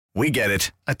We get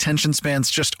it. Attention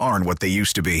spans just aren't what they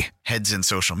used to be. Heads in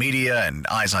social media and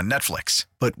eyes on Netflix.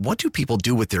 But what do people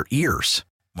do with their ears?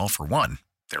 Well, for one,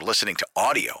 they're listening to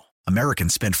audio.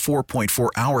 Americans spend 4.4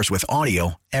 hours with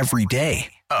audio every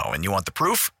day. Oh, and you want the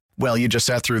proof? Well, you just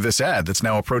sat through this ad that's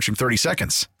now approaching 30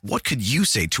 seconds. What could you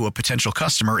say to a potential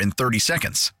customer in 30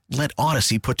 seconds? Let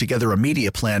Odyssey put together a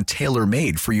media plan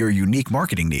tailor-made for your unique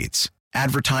marketing needs.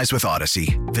 Advertise with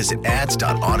Odyssey. Visit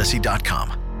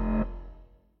ads.odyssey.com.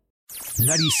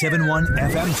 97.1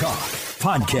 FM Talk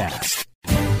Podcast.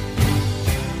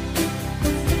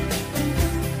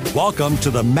 Welcome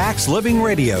to the Max Living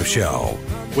Radio Show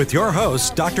with your hosts,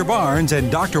 Dr. Barnes and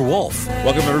Dr. Wolf.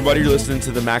 Welcome, everybody. You're listening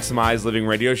to the Maximize Living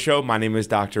Radio Show. My name is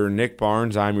Dr. Nick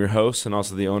Barnes. I'm your host and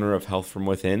also the owner of Health From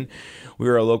Within. We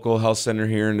are a local health center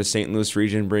here in the St. Louis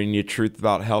region, bringing you truth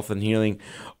about health and healing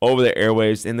over the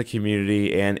airwaves in the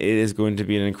community, and it is going to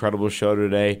be an incredible show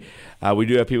today. We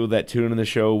do have people that tune in the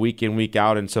show week in, week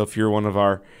out, and so if you're one of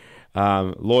our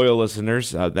loyal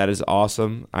listeners, that is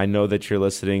awesome. I know that you're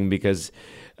listening because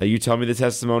you tell me the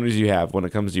testimonies you have when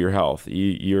it comes to your health.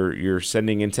 You're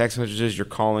sending in text messages, you're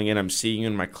calling in, I'm seeing you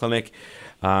in my clinic,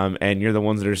 and you're the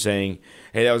ones that are saying,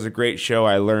 hey, that was a great show,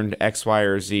 I learned X, Y,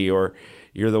 or Z, or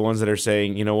you're the ones that are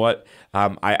saying, you know what,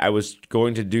 I was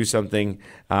going to do something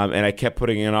and I kept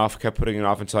putting it off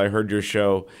until I heard your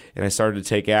show and I started to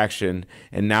take action,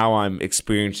 and now I'm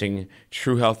experiencing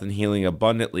true health and healing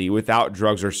abundantly without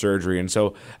drugs or surgery. And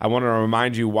so I want to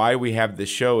remind you why we have this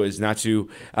show is not to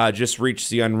just reach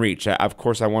the unreached. Of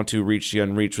course, I want to reach the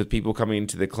unreached with people coming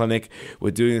into the clinic,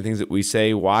 with doing the things that we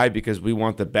say. Why? Because we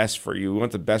want the best for you. We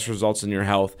want the best results in your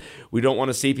health. We don't want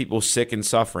to see people sick and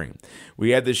suffering.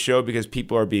 We have this show because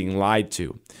people are being lied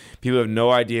to. People have no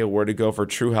idea where to go for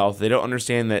true health. They don't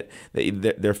understand that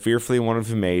they're fearfully and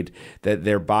wonderfully made, that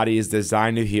their body is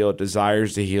designed to heal, it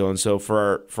desires to heal. And so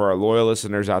for our loyal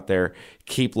listeners out there,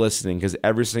 keep listening, because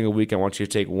every single week I want you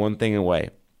to take one thing away,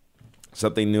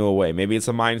 something new away. Maybe it's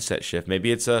a mindset shift.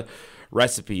 Maybe it's a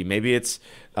recipe. Maybe it's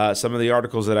some of the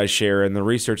articles that I share and the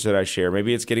research that I share.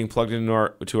 Maybe it's getting plugged into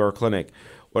our clinic.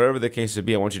 Whatever the case would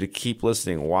be, I want you to keep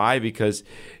listening. Why? Because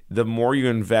the more you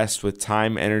invest with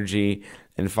time, energy,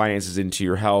 and finances into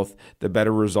your health, the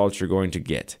better results you're going to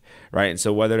get, right? And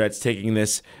so whether that's taking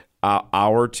this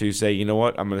hour to say, you know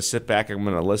what, I'm going to sit back, I'm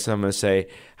going to listen, I'm going to say,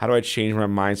 how do I change my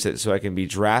mindset so I can be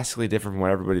drastically different from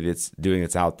what everybody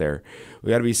that's out there?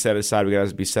 We got to be set aside. We got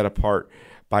to be set apart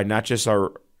by not just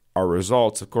our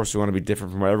results. Of course, we want to be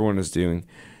different from what everyone is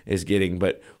getting,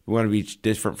 but we want to be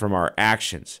different from our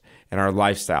actions and our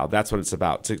lifestyle. That's what it's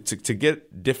about. To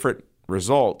get different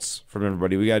results from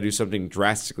everybody, we got to do something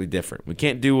drastically different. We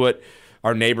can't do what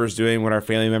our neighbor's doing, what our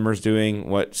family member's doing,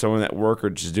 what someone at work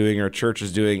is doing, or church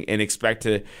is doing, and expect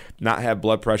to not have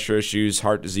blood pressure issues,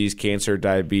 heart disease, cancer,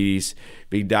 diabetes,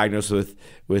 being diagnosed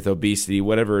with obesity,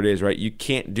 whatever it is, right? You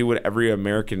can't do what every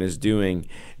American is doing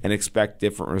and expect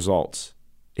different results.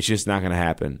 It's just not going to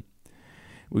happen.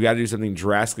 We got to do something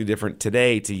drastically different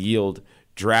today to yield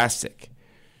drastic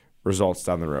results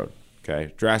down the road,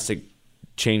 okay? Drastic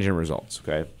change in results,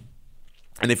 okay?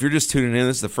 And if you're just tuning in,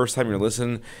 this is the first time you're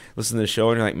listening to the show,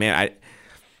 and you're like, man,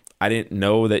 I didn't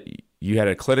know that you had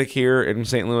a clinic here in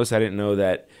St. Louis. I didn't know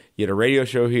that you had a radio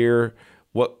show here.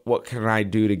 What can I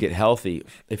do to get healthy?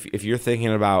 If you're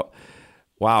thinking about,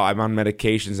 wow, I'm on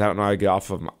medications, I don't know how to get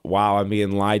off of them. Wow, I'm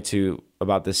being lied to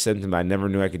about this symptom I never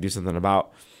knew I could do something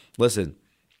about. Listen,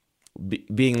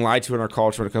 being lied to in our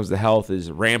culture when it comes to health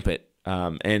is rampant.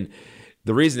 And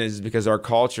the reason is because our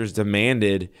culture's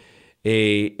demanded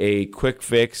a quick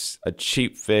fix, a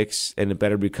cheap fix, and it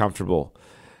better be comfortable,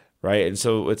 right? And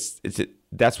so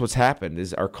that's what's happened.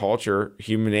 Is our culture,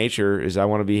 human nature, is I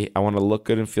want to look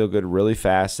good and feel good really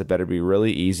fast. It better be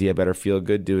really easy. I better feel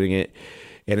good doing it.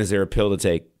 And is there a pill to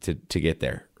take to get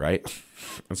there, right?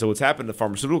 And so what's happened to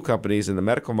pharmaceutical companies and the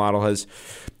medical model has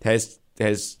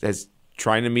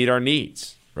trying to meet our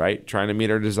needs, right? Trying to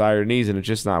meet our desired needs, and it's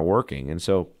just not working. And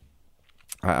so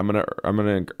I'm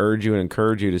gonna urge you and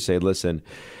encourage you to say, listen,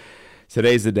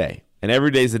 today's the day, and every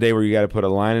day's the day where you got to put a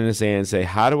line in the sand and say,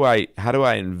 how do I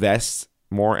invest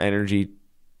more energy,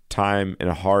 time, and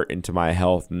heart into my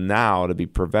health now to be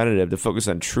preventative, to focus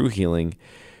on true healing,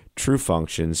 true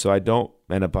function, so I don't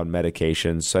end up on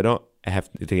medications, so I don't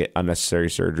have to get unnecessary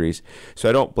surgeries, so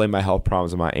I don't blame my health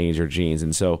problems on my age or genes.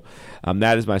 And so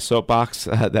that is my soapbox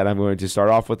that I'm going to start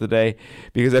off with today,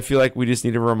 because I feel like we just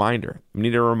need a reminder. We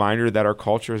need a reminder that our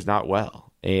culture is not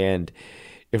well, and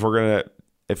if we're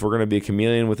gonna be a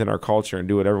chameleon within our culture and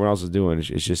do what everyone else is doing,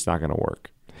 it's just not going to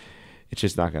work. It's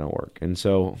just not going to work. And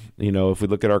so, if we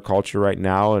look at our culture right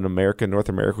now in America, North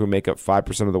America, we make up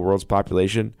 5% of the world's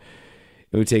population.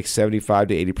 and we take 75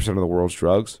 to 80% of the world's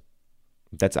drugs.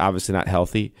 That's obviously not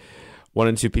healthy. 1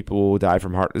 in 2 people will die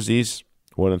from heart disease.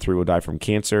 1 in 3 will die from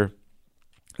cancer.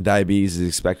 Diabetes is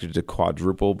expected to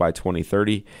quadruple by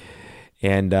 2030.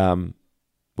 And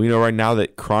we know right now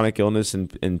that chronic illness in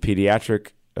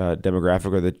pediatric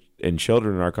demographic in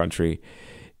children in our country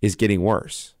is getting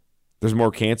worse. There's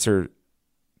more cancer.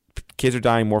 Kids are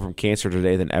dying more from cancer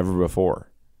today than ever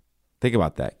before. Think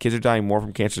about that. Kids are dying more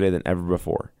from cancer today than ever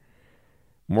before.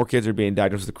 More kids are being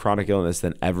diagnosed with chronic illness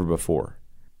than ever before.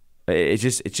 It's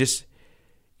just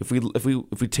if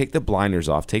we take the blinders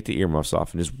off, take the earmuffs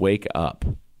off, and just wake up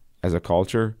as a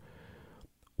culture,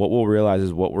 what we'll realize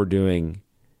is what we're doing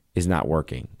is not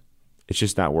working. It's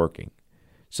just not working.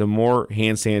 So more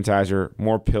hand sanitizer,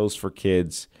 more pills for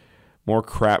kids, more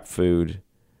crap food,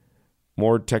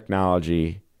 more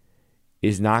technology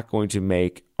is not going to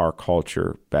make our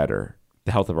culture better,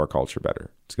 the health of our culture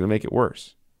better. It's going to make it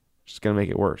worse. It's just going to make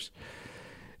it worse.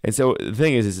 And so the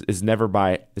thing is it's never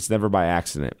by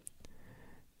accident.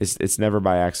 It's never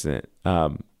by accident.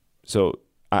 So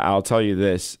I'll tell you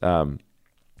this: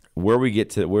 where we get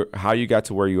to, how you got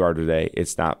to where you are today,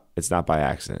 it's not by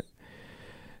accident.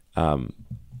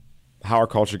 How our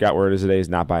culture got where it is today is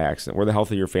not by accident. Where the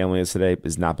health of your family is today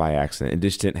is not by accident. It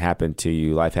just didn't happen to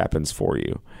you. Life happens for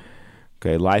you.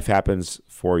 Okay, life happens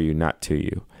for you, not to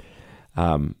you.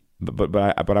 But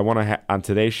I want to on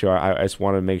today's show, I just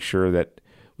want to make sure that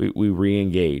we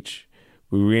re-engage.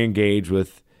 We re-engage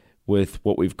with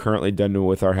what we've currently done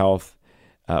with our health,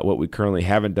 what we currently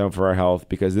haven't done for our health,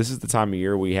 because this is the time of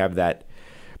year we have that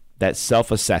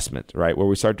self-assessment, right? Where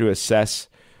we start to assess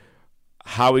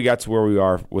how we got to where we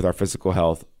are with our physical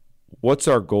health. What's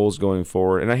our goals going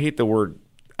forward? And I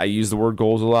use the word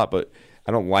goals a lot, but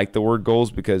I don't like the word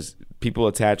goals because people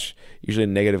attach usually a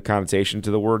negative connotation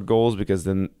to the word goals, because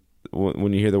then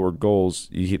when you hear the word goals,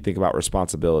 you think about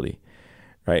responsibility,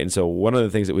 right? And so one of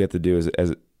the things that we have to do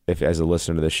as a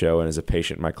listener to the show and as a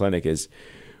patient in my clinic is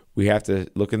we have to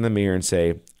look in the mirror and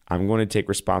say, I'm going to take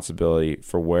responsibility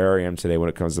for where I am today when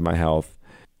it comes to my health.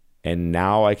 And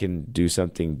now I can do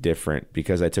something different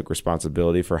because I took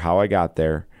responsibility for how I got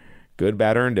there, good,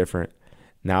 bad, or indifferent.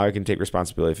 Now I can take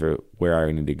responsibility for where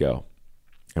I need to go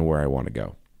and where I want to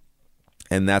go.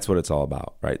 And that's what it's all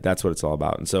about, right? That's what it's all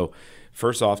about. And so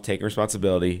first off, taking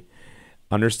responsibility,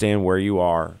 understand where you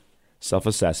are,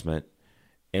 self-assessment,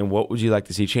 and what would you like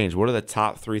to see change? What are the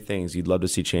top 3 things you'd love to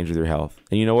see change with your health?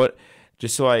 And you know what?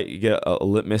 Just so I get a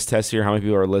litmus test here, how many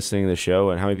people are listening to the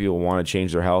show and how many people want to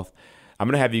change their health, I'm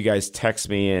going to have you guys text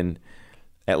me in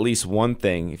at least one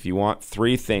thing if you want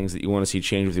 3 things that you want to see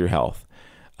change with your health.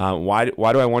 Why do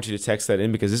I want you to text that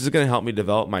in? Because this is going to help me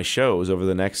develop my shows over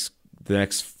the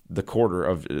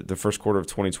first quarter of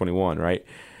 2021, right?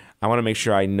 I want to make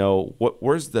sure I know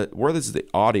where is the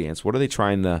audience? What are they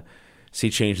trying to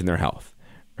see change in their health,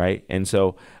 right? And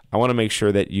so I want to make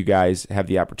sure that you guys have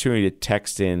the opportunity to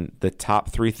text in the top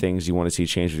 3 things you want to see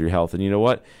change with your health. And you know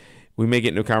what? We may get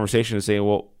into a conversation and say,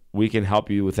 well, we can help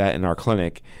you with that in our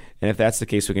clinic. And if that's the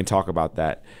case, we can talk about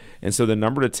that. And so the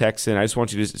number to text in, I just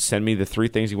want you to send me the 3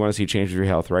 things you want to see change with your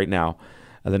health right now.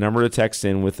 The number to text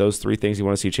in with those 3 things you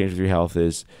want to see change with your health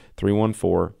is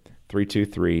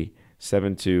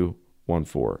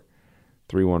 314-323-7214.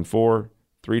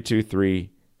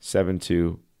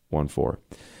 314-323-7214.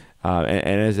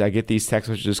 And as I get these text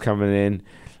messages coming in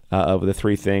with the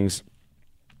 3 things,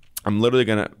 I'm not going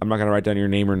to write down your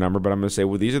name or number, but I'm going to say,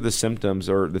 well, these are the symptoms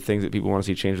or the things that people want to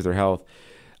see change with their health.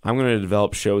 I'm going to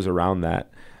develop shows around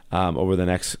that over the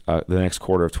next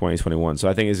quarter of 2021. So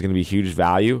I think it's going to be huge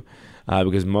value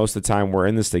because most of the time we're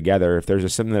in this together. If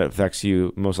there's something that affects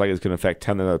you, most likely it's going to affect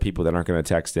 10 other people that aren't going to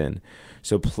text in.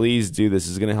 So please do this.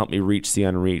 It's going to help me reach the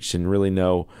unreached and really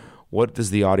know, what does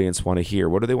the audience want to hear?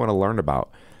 What do they want to learn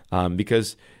about?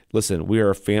 Because listen, we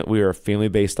are a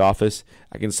family-based office.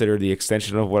 I consider the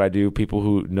extension of what I do, people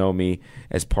who know me,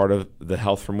 as part of the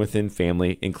Health from Within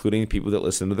family, including people that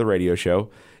listen to the radio show,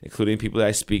 including people that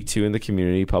I speak to in the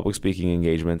community, public speaking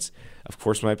engagements, of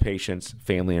course, my patients,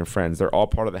 family, and friends. They're all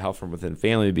part of the Health from Within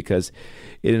family because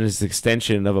it is an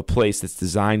extension of a place that's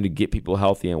designed to get people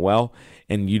healthy and well,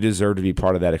 and you deserve to be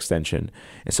part of that extension.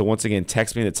 And so once again,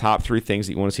 text me the top 3 things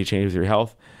that you want to see change with your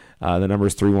health. The number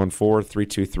is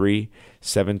 314-323-7214.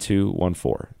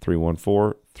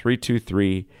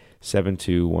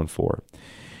 314-323-7214.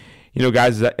 You know,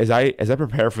 guys, as I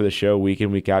prepare for the show week in,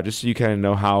 week out, just so you kind of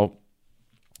know how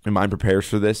my mind prepares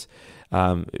for this,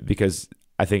 because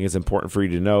I think it's important for you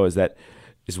to know is that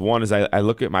I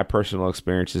look at my personal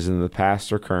experiences in the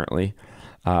past or currently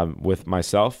with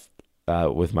myself,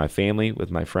 with my family, with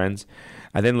my friends.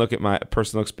 I then look at my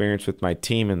personal experience with my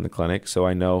team in the clinic, so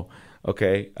I know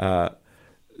okay,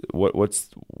 what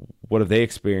have they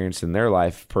experienced in their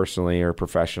life personally or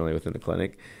professionally within the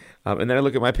clinic? And then I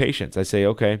look at my patients. I say,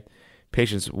 okay,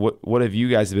 patients, what have you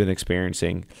guys been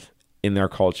experiencing in their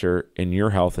culture, in your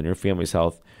health, and your family's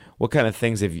health? What kind of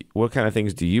things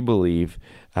do you believe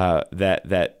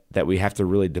that we have to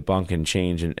really debunk and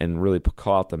change and really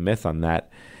call out the myth on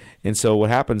that? And so what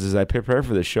happens is I prepare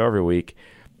for the show every week.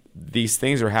 These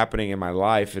things are happening in my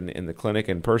life and in the clinic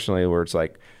and personally, where it's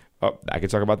like, oh, I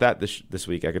could talk about that this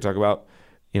week. I could talk about,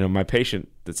 my patient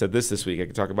that said this week. I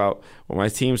could talk about what my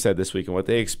team said this week and what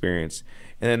they experienced.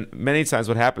 And then many times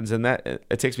what happens in that,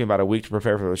 it takes me about a week to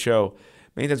prepare for the show.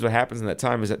 Many times what happens in that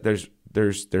time is that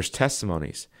there's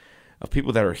testimonies of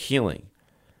people that are healing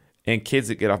and kids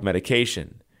that get off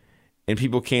medication and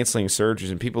people canceling surgeries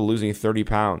and people losing 30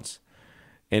 pounds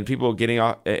and people getting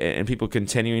off and people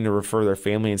continuing to refer their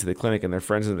family into the clinic and their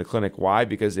friends into the clinic. Why?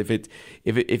 Because if it's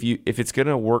going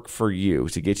to work for you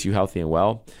to get you healthy and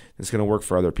well, it's going to work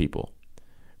for other people,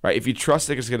 right? If you trust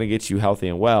that it's going to get you healthy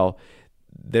and well,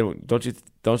 then don't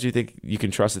you think you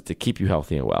can trust it to keep you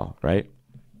healthy and well, right?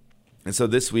 And so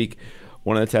this week,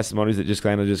 one of the testimonies that just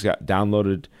got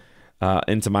downloaded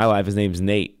into my life, his name's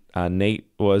Nate.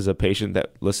 Nate was a patient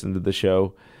that listened to the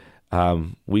show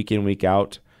week in, week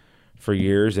out for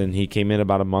years, and he came in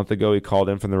about a month ago. He called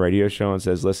in from the radio show and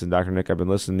says, "Listen, Dr. Nick, I've been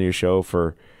listening to your show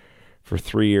for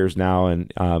 3 years now,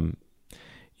 and I'm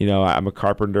a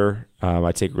carpenter.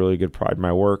 I take really good pride in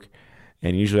my work,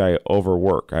 and usually I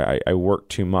overwork. I work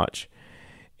too much."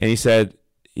 And he said,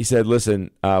 "Listen,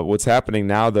 what's happening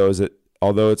now though is that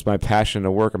although it's my passion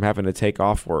to work, I'm having to take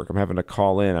off work. I'm having to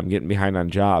call in. I'm getting behind on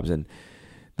jobs, and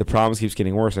the problems keeps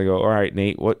getting worse." I go, "All right,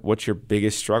 Nate, what's your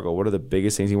biggest struggle? What are the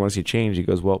biggest things you want to see change?" He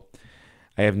goes, "Well,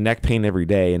 I have neck pain every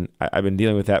day, and I've been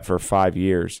dealing with that for 5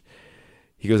 years."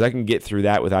 He goes, "I can get through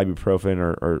that with ibuprofen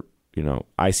or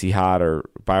Icy Hot or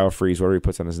BioFreeze, whatever he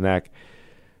puts on his neck.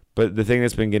 But the thing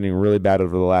that's been getting really bad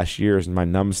over the last year is my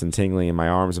numbness and tingling in my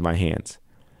arms and my hands."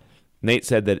 Nate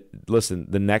said that, listen,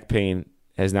 the neck pain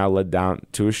has now led down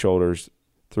to his shoulders,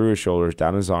 through his shoulders,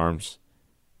 down his arms,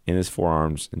 in his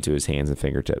forearms, into his hands and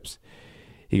fingertips.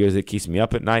 He goes, "It keeps me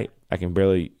up at night. I can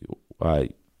barely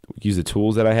use the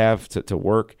tools that I have to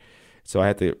work. So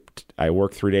I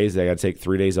work 3 days. I got to take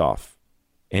 3 days off."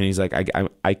 And he's like,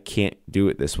 I can't do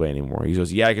it this way anymore. He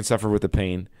goes, "Yeah, I can suffer with the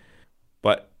pain,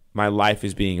 but my life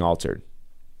is being altered.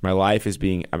 My life is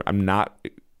being, I'm not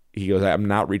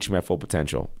reaching my full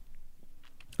potential."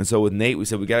 And so with Nate, we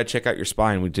said, "We got to check out your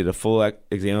spine." We did a full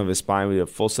exam of his spine. We did a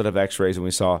full set of x-rays, and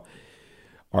we saw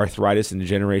arthritis and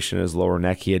degeneration in his lower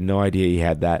neck. He had no idea he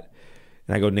had that.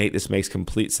 And I go, "Nate, this makes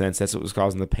complete sense. That's what was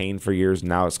causing the pain for years.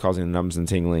 Now it's causing the numbness and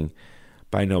tingling.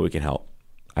 But I know we can help.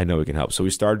 So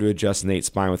we started to adjust Nate's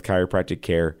spine with chiropractic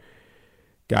care.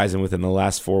 Guys, and within the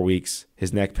last 4 weeks,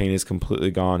 his neck pain is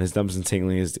completely gone. His numbness and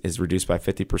tingling is reduced by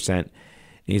 50%. And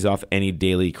he's off any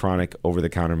daily chronic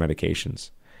over-the-counter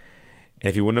medications. And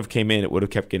if he wouldn't have came in, it would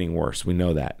have kept getting worse. We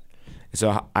know that. And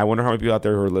so I wonder how many people out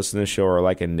there who are listening to the show are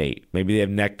like a Nate. Maybe they have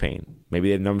neck pain. Maybe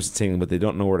they have numbness and tingling, but they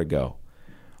don't know where to go.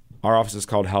 Our office is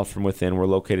called Health From Within. We're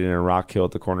located in Rock Hill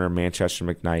at the corner of Manchester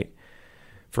and McKnight.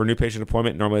 For a new patient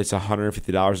appointment, normally it's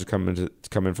 $150 to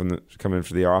come in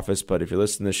for the office. But if you're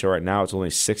listening to the show right now, it's only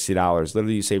 $60.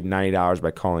 Literally, you save $90 by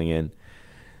calling in.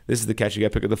 This is the catch. You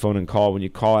got to pick up the phone and call. When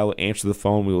you call, I will answer the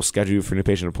phone. We will schedule you for a new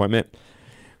patient appointment,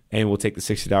 and we'll take the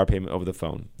 $60 payment over the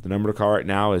phone. The number to call right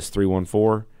now is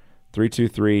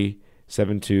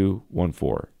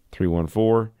 314-323-7214.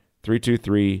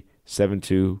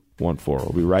 314-323-7214.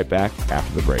 We'll be right back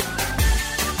after the break.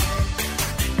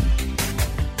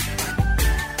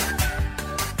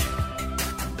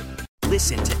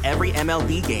 Listen to every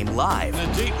MLB game live.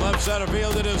 In the deep left center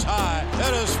field, it is high,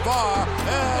 it is far,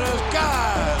 it is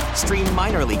God. Stream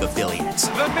minor league affiliates.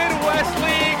 The Midwest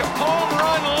League home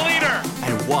run leader.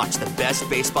 And watch the best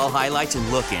baseball highlights and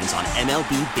look-ins on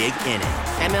MLB Big Inning.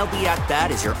 MLB At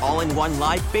Bat is your all-in-one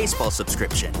live baseball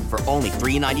subscription for only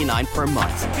 $3.99 per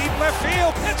month. Deep left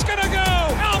field, it's gonna go.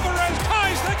 Alvarez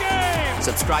ties the game.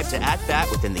 Subscribe to At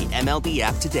Bat within the MLB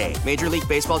app today. Major League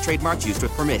Baseball trademarks used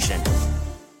with permission.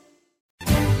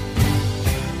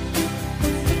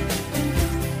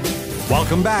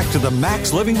 Welcome back to the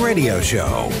Max Living Radio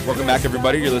Show. Welcome back,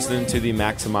 everybody. You're listening to the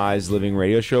Maximize Living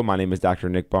Radio Show. My name is Dr.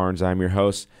 Nick Barnes. I'm your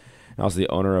host and also the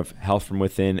owner of Health From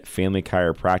Within Family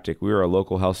Chiropractic. We are a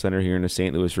local health center here in the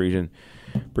St. Louis region,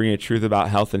 bringing the truth about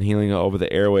health and healing over the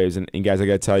airwaves. And guys, I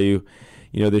got to tell you,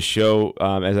 this show,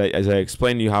 as I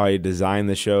explained to you how I design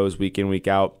the shows week in, week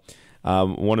out,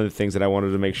 one of the things that I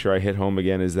wanted to make sure I hit home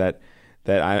again is that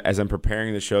as I'm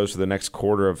preparing the shows for the next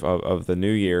quarter of the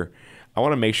new year, I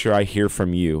want to make sure I hear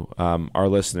from you, our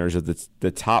listeners, of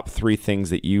the top 3 things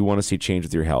that you want to see change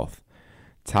with your health.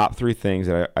 Top 3 things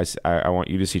that I want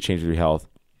you to see change with your health,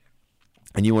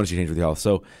 and you want to see change with your health.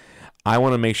 So I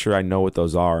want to make sure I know what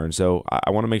those are. And so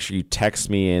I want to make sure you text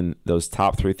me in those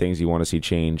top 3 things you want to see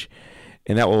change.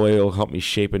 And that way it'll help me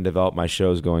shape and develop my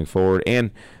shows going forward.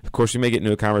 And, of course, we may get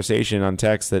into a conversation on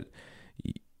text that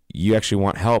you actually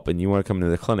want help and you want to come to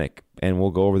the clinic, and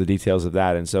we'll go over the details of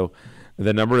that. And so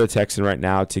the number to text in right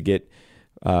now to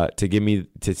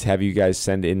have you guys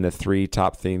send in the 3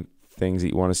 top things that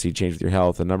you want to see change with your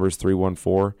health. The number is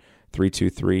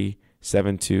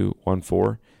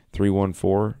 314-323-7214,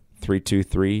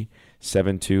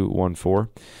 314-323-7214.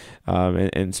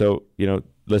 And so,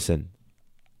 listen,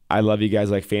 I love you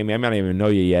guys like family. I might not even know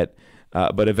you yet,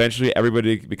 but eventually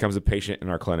everybody becomes a patient in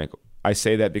our clinic. I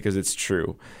say that because it's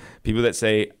true. People that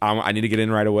say, I need to get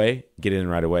in right away, get in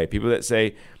right away. People that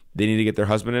say they need to get their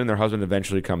husband in, their husband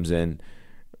eventually comes in.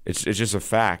 It's just a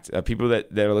fact. People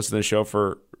that are listening to the show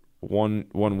for one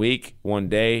week, 1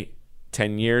 day,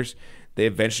 10 years, they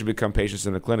eventually become patients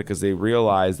in the clinic because they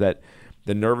realize that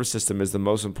the nervous system is the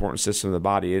most important system in the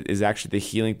body. It is actually the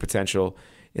healing potential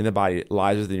in the body. It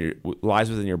lies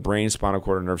within your brain, spinal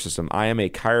cord, and nervous system. I am a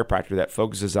chiropractor that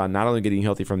focuses on not only getting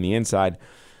healthy from the inside,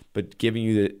 but giving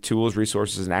you the tools,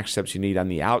 resources, and action steps you need on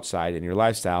the outside in your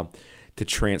lifestyle to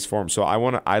transform. So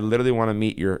I literally want to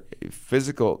meet your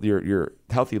physical, your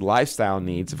healthy lifestyle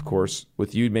needs, of course,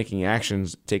 with you taking action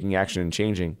and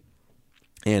changing.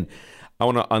 And I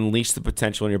want to unleash the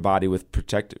potential in your body with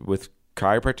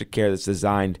chiropractic care that's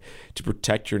designed to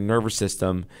protect your nervous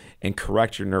system and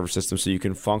correct your nervous system so you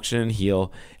can function and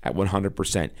heal at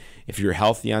 100%. If you're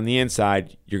healthy on the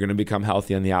inside, you're going to become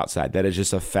healthy on the outside. That is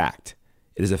just a fact.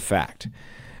 It is a fact.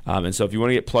 And so if you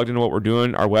want to get plugged into what we're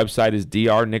doing, our website is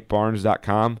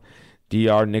drnickbarnes.com,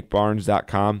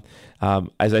 drnickbarnes.com.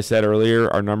 As I said earlier,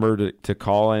 our number to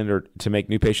call in or to make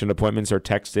new patient appointments or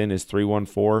text in is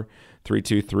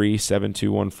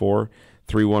 314-323-7214,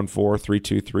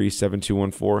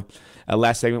 314-323-7214.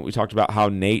 Last segment, we talked about how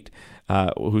Nate,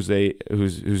 who's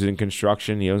in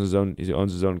construction, he owns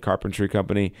his own carpentry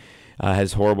company,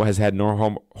 has had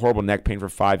horrible neck pain for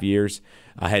 5 years.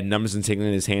 Had numbness and tingling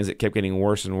in his hands that kept getting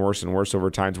worse and worse and worse over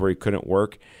time to where he couldn't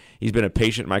work. He's been a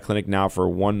patient in my clinic now for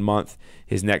 1 month.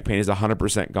 His neck pain is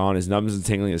 100% gone. His numbness and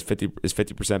tingling is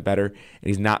 50% better, and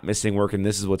he's not missing work. And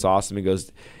this is what's awesome. He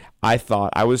goes, I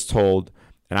was told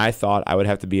I would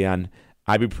have to be on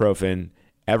ibuprofen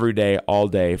every day, all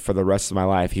day for the rest of my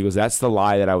life. He goes, that's the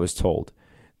lie that I was told.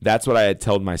 That's what I had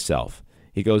told myself.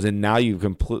 He goes, and now you've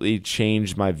completely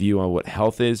changed my view on what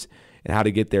health is and how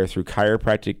to get there through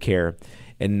chiropractic care.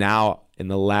 And now in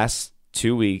the last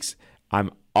 2 weeks, I'm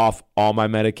off all my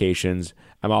medications.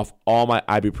 I'm off all my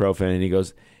ibuprofen. And he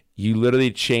goes, you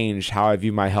literally changed how I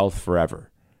view my health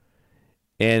forever.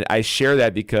 And I share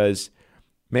that because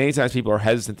many times people are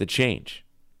hesitant to change.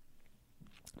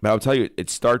 But I'll tell you, it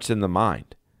starts in the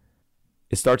mind.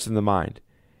 It starts in the mind.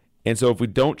 And so if we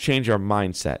don't change our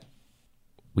mindset,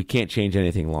 we can't change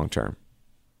anything long term.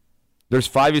 There's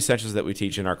 5 essentials that we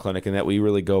teach in our clinic and that we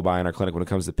really go by in our clinic when it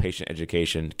comes to patient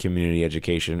education, community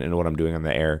education, and what I'm doing on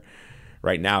the air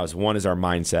right now is one is our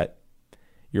mindset.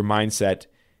 Your mindset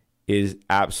is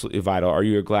absolutely vital. Are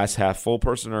you a glass half full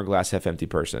person or a glass half empty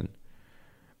person?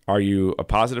 Are you a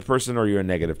positive person or are you a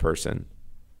negative person?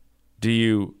 Do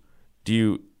you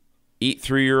eat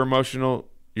through your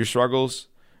struggles,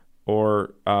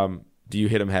 or do you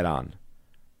hit them head on?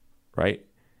 Right?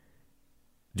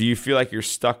 Do you feel like you're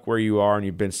stuck where you are and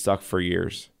you've been stuck for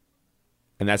years?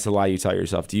 And that's a lie you tell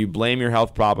yourself. Do you blame your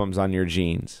health problems on your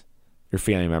genes, your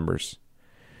family members?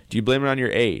 Do you blame it on your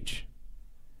age?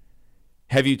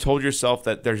 Have you told yourself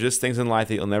that there's just things in life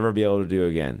that you'll never be able to do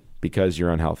again because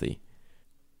you're unhealthy?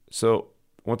 So,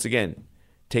 once again,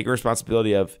 take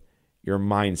responsibility of your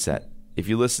mindset. If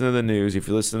you listen to the news, if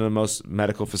you listen to most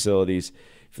medical facilities,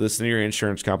 if you listen to your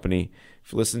insurance company,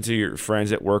 if you listen to your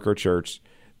friends at work or church,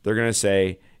 they're going to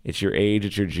say, it's your age,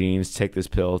 it's your genes, take this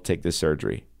pill, take this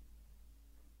surgery.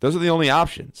 Those are the only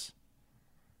options.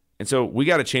 And so we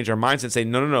got to change our mindset and say,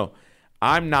 no,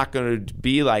 I'm not going to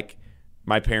be like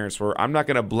my parents were. I'm not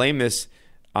going to blame this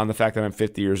on the fact that I'm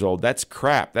 50 years old. That's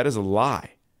crap. That is a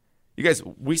lie. You guys,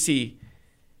 we see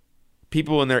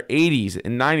people in their 80s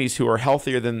and 90s who are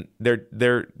healthier than their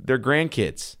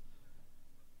grandkids.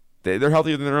 They're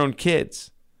healthier than their own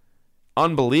kids.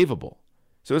 Unbelievable.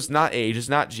 So it's not age, it's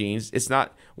not genes, it's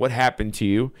not what happened to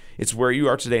you. It's where you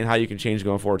are today and how you can change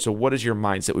going forward. So what is your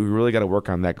mindset? We really got to work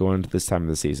on that going into this time of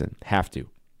the season. Have to.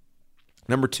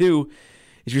 Number 2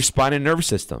 is your spine and nervous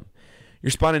system.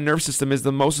 Your spine and nerve system is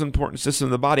the most important system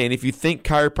in the body. And if you think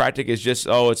chiropractic is just,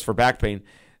 it's for back pain,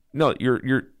 no,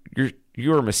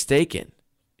 you are mistaken.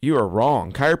 You are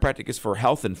wrong. Chiropractic is for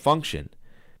health and function.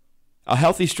 A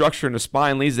healthy structure in the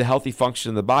spine leads to healthy function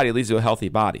in the body. It leads to a healthy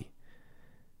body.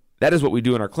 That is what we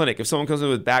do in our clinic. If someone comes in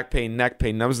with back pain, neck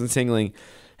pain, numbness and tingling,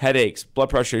 headaches, blood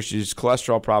pressure issues,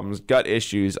 cholesterol problems, gut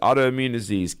issues, autoimmune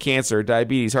disease, cancer,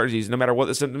 diabetes, heart disease, no matter what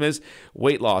the symptom is,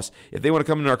 weight loss, if they want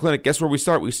to come into our clinic, guess where we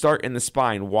start? We start in the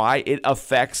spine. Why? It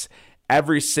affects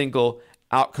every single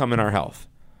outcome in our health.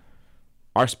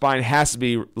 Our spine has to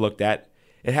be looked at.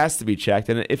 It has to be checked.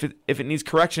 And if it needs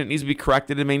correction, it needs to be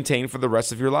corrected and maintained for the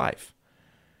rest of your life.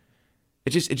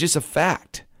 It's just a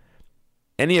fact.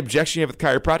 Any objection you have with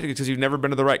chiropractic is because you've never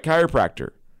been to the right chiropractor.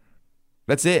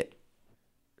 That's it.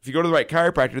 If you go to the right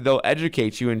chiropractor, they'll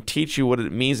educate you and teach you what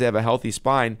it means to have a healthy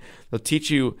spine. They'll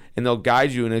teach you and they'll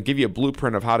guide you and they'll give you a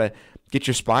blueprint of how to get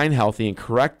your spine healthy and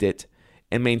correct it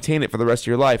and maintain it for the rest of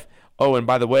your life. Oh, and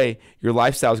by the way, your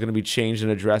lifestyle is going to be changed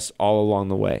and addressed all along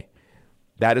the way.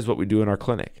 That is what we do in our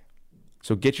clinic.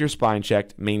 So get your spine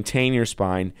checked, maintain your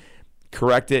spine,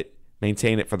 correct it,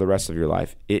 maintain it for the rest of your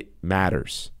life. It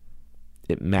matters.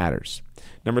 It matters.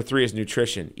 Number 3 is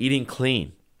nutrition, eating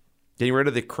clean, getting rid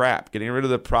of the crap, getting rid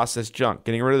of the processed junk,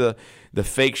 getting rid of the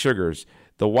fake sugars,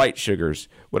 the white sugars,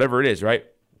 whatever it is, right?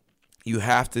 You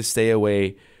have to stay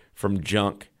away from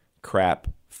junk, crap,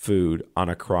 food on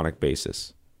a chronic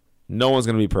basis. No one's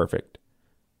going to be perfect,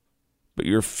 but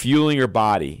you're fueling your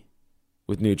body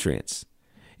with nutrients.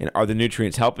 And are the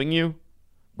nutrients helping you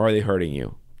or are they hurting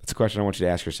you? That's a question I want you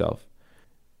to ask yourself.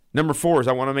 Number 4 is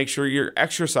I want to make sure you're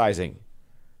exercising.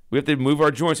 We have to move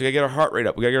our joints. We got to get our heart rate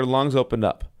up. We got to get our lungs opened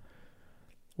up.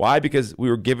 Why? Because we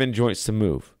were given joints to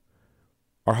move.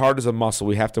 Our heart is a muscle.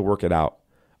 We have to work it out.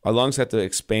 Our lungs have to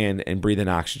expand and breathe in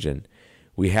oxygen.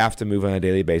 We have to move on a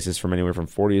daily basis from anywhere from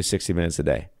 40 to 60 minutes a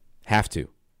day. Have to.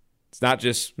 It's not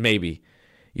just maybe.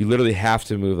 You literally have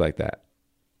to move like that.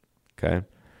 Okay?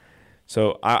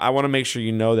 So I want to make sure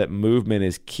you know that movement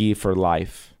is key for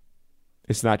life.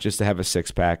 It's not just to have a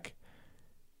six-pack.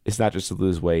 It's not just to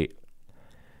lose weight.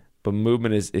 But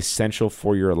movement is essential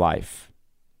for your life.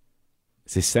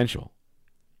 It's essential.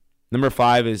 Number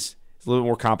 5 is a little bit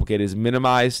more complicated, is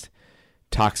minimized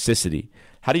toxicity.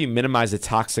 How do you minimize the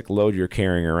toxic load you're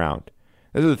carrying around?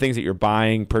 Those are the things that you're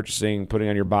buying, purchasing, putting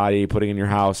on your body, putting in your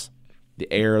house,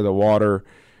 the air, the water,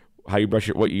 how you brush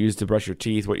what you use to brush your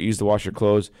teeth, what you use to wash your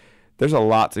clothes. There's a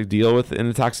lot to deal with in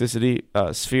the toxicity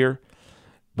sphere.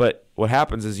 But what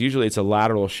happens is usually it's a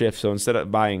lateral shift. So instead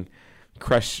of buying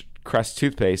Crest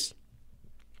toothpaste,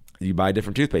 you buy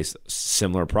different toothpaste,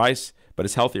 similar price, but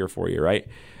it's healthier for you, right?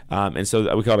 And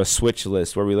so we call it a switch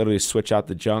list, where we literally switch out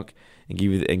the junk and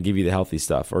give you the healthy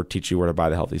stuff, or teach you where to buy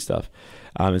the healthy stuff.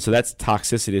 And so that's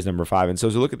toxicity is number 5. And so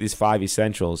as we look at these 5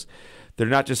 essentials, they're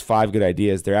not just 5 good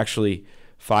ideas; they're actually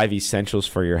 5 essentials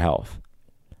for your health,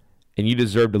 and you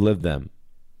deserve to live them.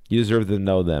 You deserve to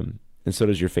know them, and so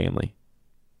does your family.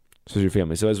 So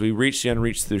as we reach the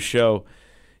unreached through the show,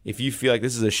 if you feel like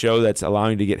this is a show that's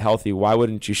allowing you to get healthy, why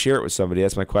wouldn't you share it with somebody?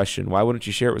 That's my question. Why wouldn't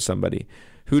you share it with somebody?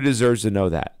 Who deserves to know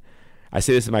that? I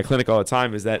say this in my clinic all the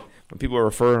time, is that when people are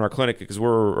referring our clinic, because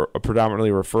we're a predominantly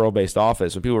referral-based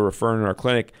office, when people are referring to our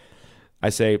clinic, I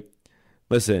say,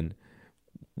 listen,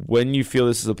 when you feel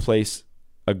this is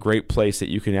a great place that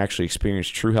you can actually experience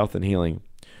true health and healing,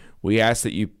 we ask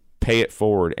that you pay it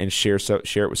forward and share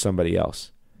it with somebody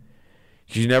else.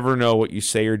 You never know what you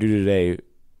say or do today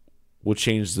will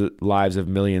change the lives of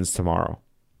millions tomorrow.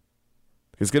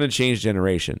 It's going to change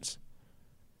generations.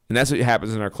 And that's what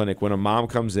happens in our clinic. When a mom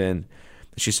comes in,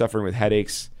 she's suffering with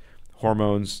headaches,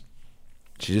 hormones,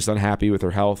 she's just unhappy with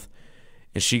her health,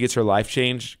 and she gets her life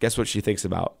changed, guess what she thinks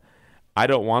about? I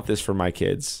don't want this for my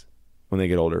kids when they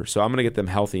get older, so I'm going to get them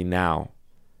healthy now.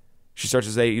 She starts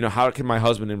to say, how can my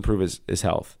husband improve his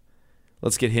health?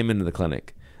 Let's get him into the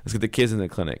clinic. Let's get the kids in the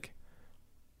clinic.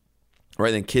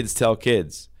 Right, then kids tell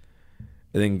kids.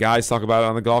 And then guys talk about it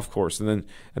on the golf course. And then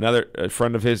a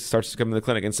friend of his starts to come to the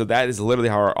clinic. And so that is literally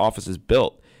how our office is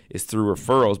built, is through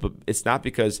referrals. But it's not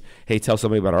because, hey, tell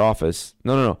somebody about our office.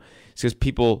 No. It's because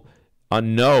people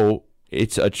know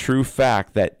it's a true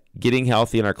fact that getting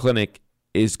healthy in our clinic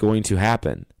is going to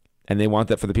happen. And they want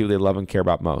that for the people they love and care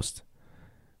about most.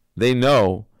 They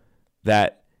know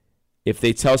that if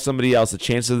they tell somebody else, the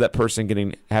chances of that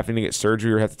person having to get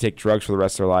surgery or have to take drugs for the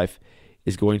rest of their life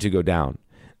is going to go down.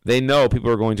 They know people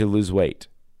are going to lose weight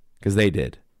because they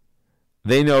did.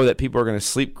 They know that people are going to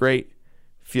sleep great,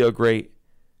 feel great,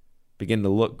 begin to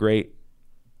look great,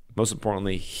 most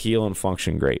importantly, heal and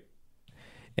function great.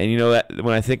 And that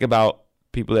when I think about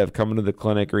people that have come into the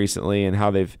clinic recently and how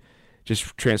they've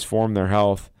just transform their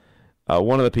health.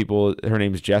 One of the people, her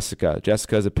name is Jessica.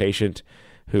 Jessica is a patient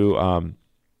who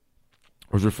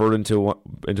was referred into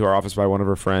our office by one of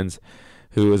her friends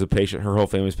who was a patient. Her whole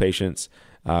family's patients,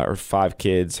 her 5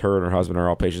 kids, her and her husband are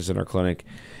all patients in our clinic.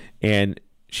 And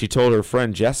she told her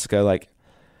friend Jessica, like,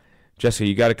 Jessica,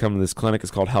 you got to come to this clinic.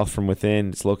 It's called Health from Within.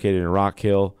 It's located in Rock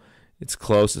Hill. It's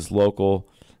close. It's local.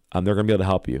 They're going to be able to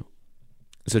help you.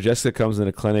 So Jessica comes in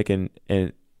the clinic, and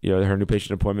her new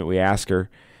patient appointment, we ask her,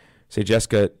 say,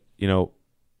 Jessica,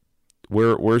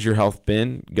 where's your health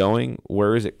been going?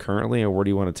 Where is it currently, and where do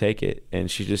you want to take it?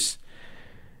 And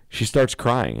she starts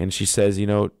crying, and she says,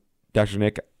 Dr.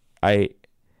 Nick, I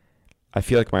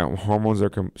feel like my hormones are,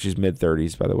 she's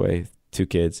mid-30s, by the way, 2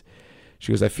 kids.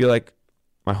 She goes, I feel like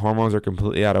my hormones are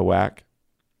completely out of whack.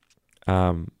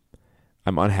 I'm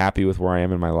unhappy with where I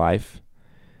am in my life.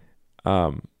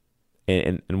 And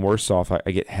worse off,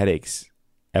 I get headaches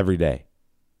every day.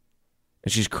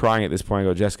 And she's crying at this point. I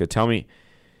go, Jessica, tell me.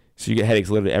 So you get headaches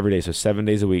literally every day, so 7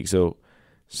 days a week. So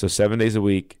 7 days a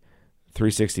week,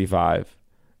 365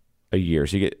 a year.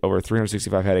 So you get over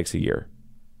 365 headaches a year.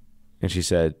 And she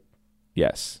said,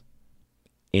 yes.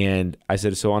 And I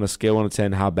said, so on a scale of 1 to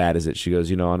 10, how bad is it? She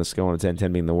goes, on a scale of 1 to 10,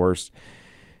 10 being the worst,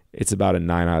 it's about a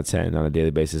 9 out of 10 on a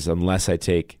daily basis unless I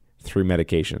take 3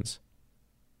 medications.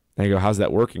 And I go, how's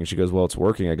that working? She goes, well, it's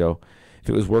working. I go, if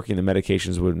it was working, the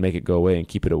medications would make it go away and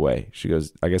keep it away. She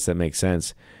goes, I guess that makes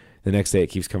sense. The next day, it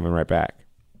keeps coming right back.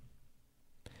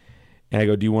 And I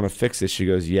go, do you want to fix this? She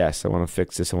goes, yes, I want to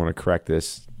fix this. I want to correct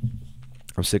this.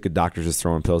 I'm sick of doctors just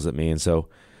throwing pills at me. And so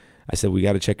I said, we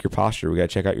got to check your posture. We got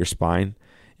to check out your spine.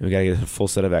 And we got to get a full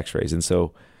set of x-rays. And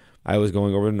so I was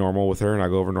going over normal with her, and I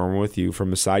go over normal with you.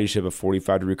 From the side, you should have a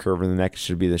 45-degree curve in the neck. It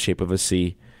should be the shape of a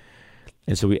C.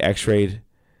 And so we x-rayed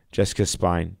Jessica's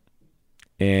spine,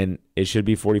 and it should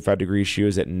be 45 degrees. She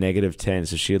was at -10,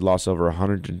 so she had lost over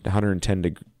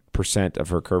 110% of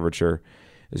her curvature.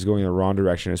 It was going in the wrong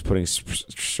direction. It was putting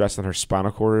stress on her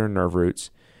spinal cord and nerve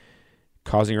roots,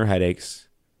 causing her headaches,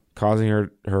 causing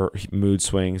her mood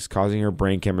swings, causing her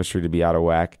brain chemistry to be out of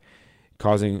whack,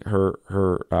 causing her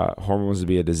hormones to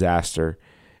be a disaster.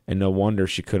 And no wonder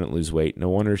she couldn't lose weight. No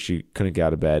wonder she couldn't get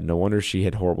out of bed. No wonder she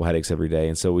had horrible headaches every day.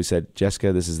 And so we said,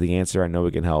 Jessica, this is the answer. I know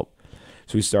we can help.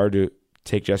 So we started to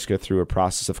take Jessica through a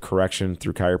process of correction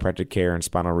through chiropractic care and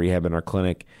spinal rehab in our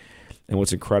clinic. And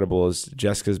what's incredible is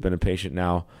Jessica's been a patient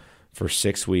now for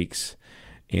 6 weeks,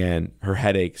 and her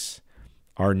headaches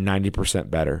are 90%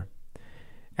 better.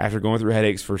 After going through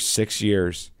headaches for 6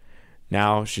 years,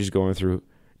 now she's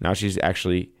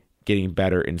actually getting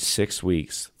better in 6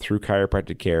 weeks through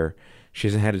chiropractic care. She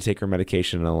hasn't had to take her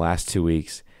medication in the last 2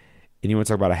 weeks. And you want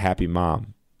to talk about a happy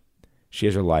mom. She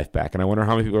has her life back. And I wonder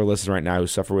how many people are listening right now who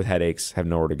suffer with headaches, have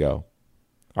nowhere to go.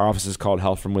 Our office is called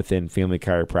Health from Within Family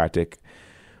Chiropractic.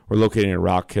 We're located in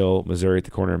Rock Hill, Missouri, at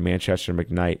the corner of Manchester and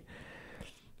McKnight.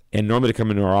 And normally to come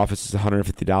into our office is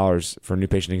 $150 for a new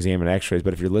patient exam and x-rays.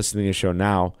 But if you're listening to the show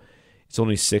now, it's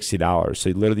only $60. So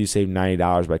you save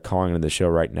 $90 by calling into the show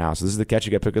right now. So this is the catch.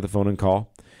 You got to pick up the phone and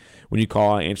call. When you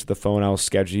call, I answer the phone. I'll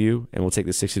schedule you, and we'll take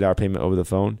the $60 payment over the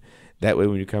phone. That way,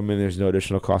 when you come in, there's no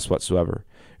additional cost whatsoever.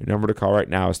 Your number to call right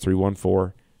now is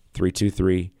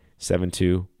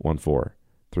 314-323-7214.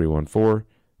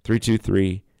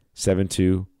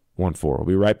 314-323-7214. We'll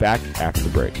be right back after the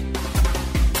break.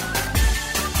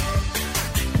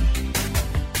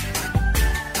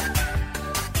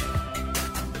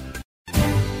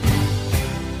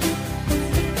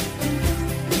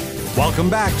 Welcome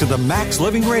back to the Max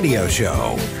Living Radio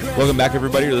Show. Welcome back,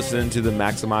 everybody. You're listening to the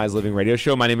Maximize Living Radio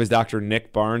Show. My name is Dr.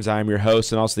 Nick Barnes. I am your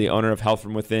host and also the owner of Health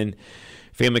from Within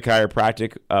Family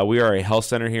Chiropractic. We are a health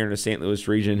center here in the St. Louis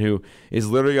region who is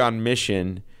literally on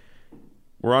mission.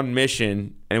 We're on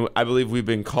mission, and I believe we've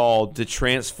been called to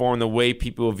transform the way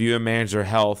people view and manage their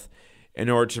health in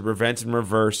order to prevent and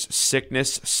reverse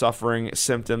sickness, suffering,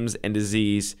 symptoms, and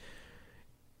disease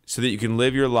so that you can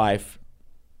live your life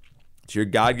to your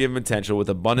God-given potential with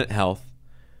abundant health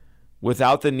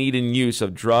without the need and use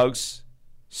of drugs,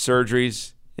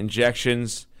 surgeries,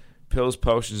 injections, pills,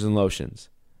 potions, and lotions.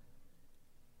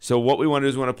 So what we want to do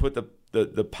is we want to put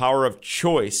the power of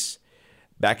choice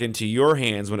back into your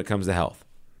hands when it comes to health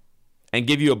and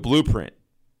give you a blueprint,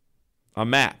 a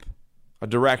map, a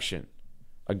direction,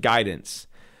 a guidance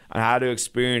on how to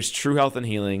experience true health and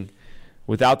healing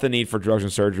without the need for drugs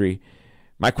and surgery.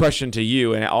 My question to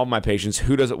you and all my patients,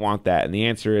 who doesn't want that? And the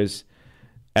answer is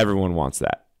everyone wants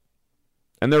that.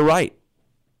 And they're right.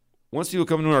 Once people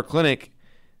come into our clinic,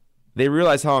 they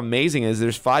realize how amazing it is.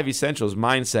 There's 5 essentials: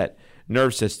 mindset,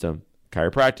 nerve system,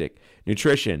 chiropractic,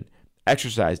 nutrition,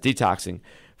 exercise, detoxing.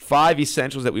 5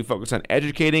 essentials that we focus on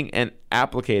educating and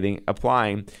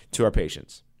applying to our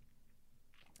patients.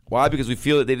 Why? Because we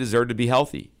feel that they deserve to be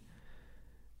healthy.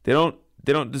 They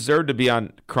don't deserve to be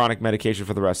on chronic medication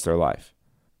for the rest of their life.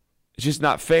 It's just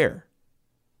not fair.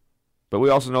 But we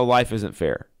also know life isn't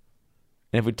fair.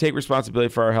 And if we take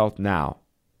responsibility for our health now,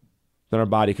 then our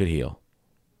body could heal.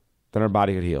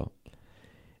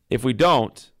 If we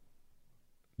don't,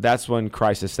 that's when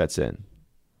crisis sets in.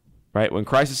 Right? When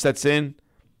crisis sets in,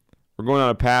 we're going on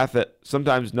a path that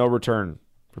sometimes no return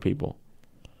for people.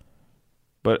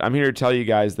 But I'm here to tell you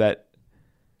guys that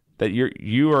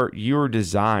you are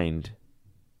designed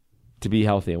to be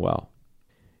healthy and well.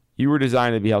 You were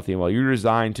designed to be healthy and well. You were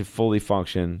designed to fully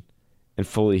function and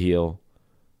fully heal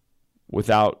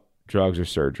without drugs or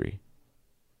surgery.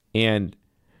 And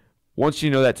once you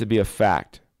know that to be a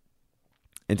fact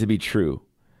and to be true,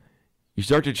 you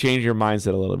start to change your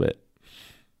mindset a little bit.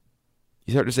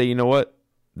 You start to say, you know what?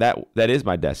 That is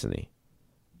my destiny.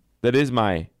 That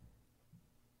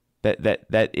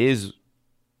is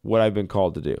what I've been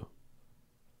called to do.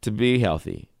 To be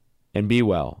healthy and be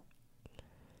well.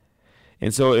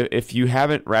 And so if you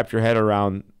haven't wrapped your head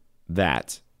around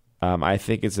that, I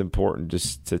think it's important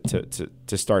just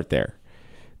to start there.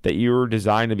 That you were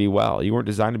designed to be well. You weren't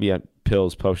designed to be on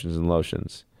pills, potions, and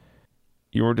lotions.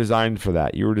 You weren't designed for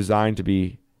that. You were designed to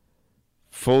be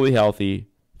fully healthy,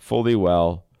 fully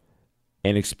well,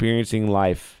 and experiencing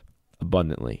life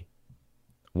abundantly.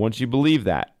 Once you believe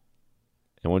that,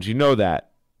 and once you know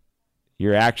that,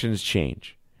 your actions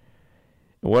change.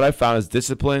 And what I found is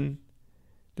discipline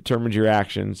determines your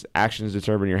actions. Actions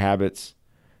determine your habits.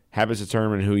 Habits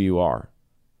determine who you are.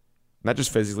 Not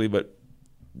just physically, but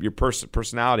your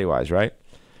personality-wise, right?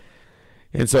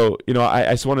 And so, I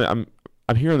just want to, I'm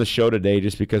here on the show today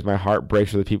just because my heart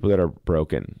breaks for the people that are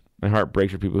broken. My heart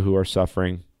breaks for people who are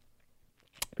suffering.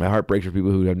 My heart breaks for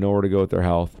people who have nowhere to go with their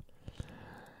health.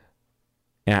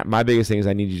 And my biggest thing is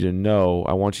I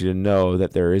want you to know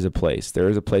that there is a place. There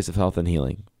is a place of health and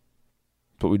healing.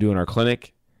 What we do in our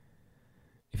clinic,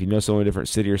 if you know someone in a different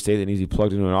city or state that needs to be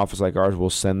plugged into an office like ours, we'll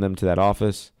send them to that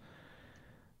office.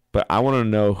 But I want to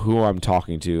know who I'm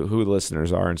talking to, who the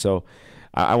listeners are. And so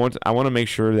I want to make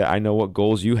sure that I know what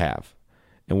goals you have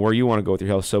and where you want to go with your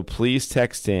health. So please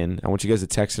text in. I want you guys to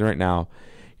text in right now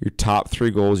your top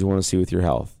 3 goals you want to see with your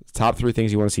health. Top 3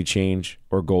 things you want to see change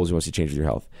or goals you want to see change with your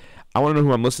health. I want to know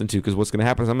who I'm listening to because what's going to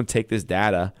happen is I'm going to take this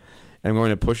data and I'm going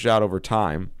to push it out over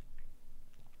time.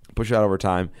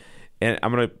 And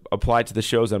I'm going to apply it to the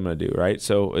shows I'm going to do, right?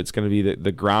 So it's going to be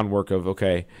the groundwork of,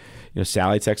 okay,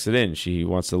 Sally texted in. She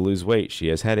wants to lose weight. She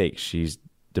has headaches. She's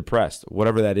depressed.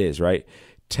 Whatever that is, right?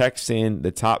 Text in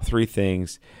the top 3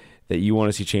 things that you want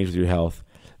to see change with your health.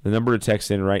 The number to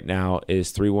text in right now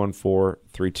is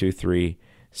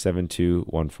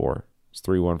 314-323-7214. It's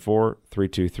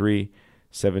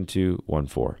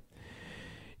 314-323-7214.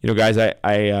 Guys,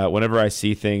 I whenever I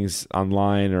see things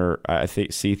online or I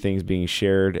see things being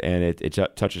shared and it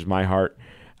touches my heart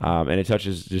and it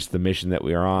touches just the mission that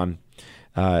we are on,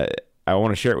 I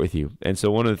want to share it with you. And so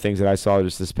one of the things that I saw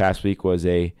just this past week was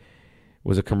a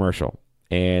commercial.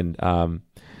 And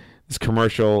this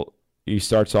commercial,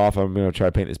 starts off, I'm going to try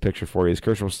to paint this picture for you.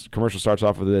 This commercial starts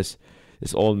off with this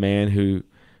old man who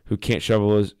can't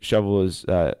shovel his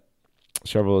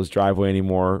driveway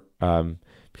anymore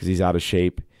because he's out of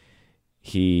shape.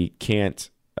 He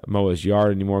can't mow his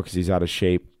yard anymore because he's out of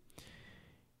shape.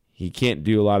 He can't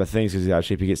do a lot of things because he's out of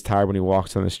shape. He gets tired when he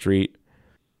walks on the street.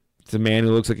 It's a man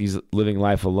who looks like he's living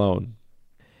life alone.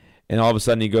 And all of a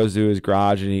sudden he goes to his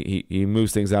garage and he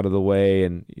moves things out of the way.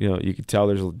 And, you can tell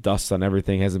there's dust on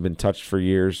everything. Hasn't been touched for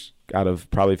years out of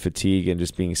probably fatigue and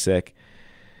just being sick.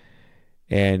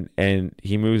 And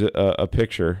he moves a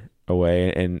picture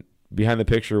away. And behind the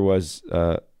picture was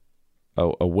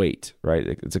a weight, right?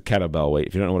 It's a kettlebell weight.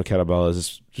 If you don't know what a kettlebell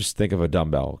is, just think of a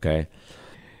dumbbell, okay?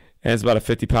 And it's about a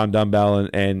 50-pound dumbbell,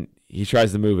 and he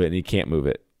tries to move it, and he can't move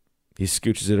it. He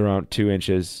scooches it around 2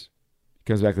 inches.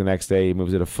 Comes back the next day, he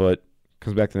moves it a foot.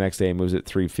 Comes back the next day, he moves it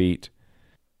 3 feet.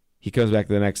 He comes back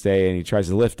the next day, and he tries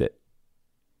to lift it.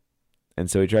 And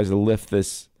so he tries to lift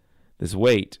this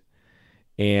weight,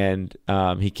 and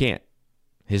he can't.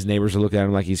 His neighbors are looking at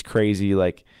him like he's crazy,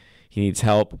 like he needs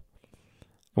help. And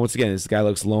once again, this guy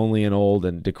looks lonely and old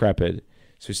and decrepit.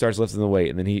 So he starts lifting the weight,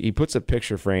 and then he puts a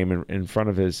picture frame in front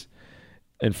of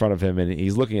him, and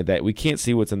he's looking at that. We can't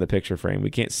see what's in the picture frame. We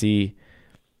can't see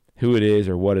who it is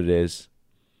or what it is.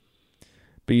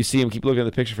 But you see him keep looking at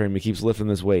the picture frame. He keeps lifting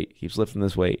this weight,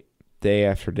 day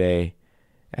after day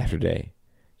after day.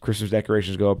 Christmas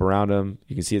decorations go up around him.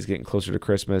 You can see it's getting closer to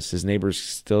Christmas. His neighbor's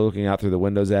still looking out through the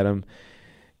windows at him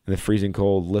in the freezing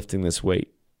cold, lifting this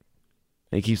weight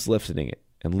And he keeps lifting it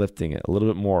and lifting it a little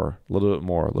bit more, a little bit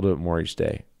more, a little bit more each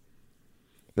day.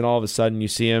 Then all of a sudden you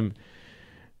see him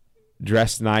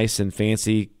dressed nice and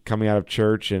fancy coming out of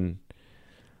church and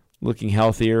looking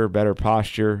healthier, better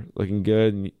posture, looking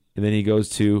good. And then he goes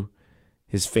to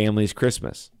his family's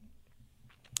Christmas.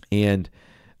 And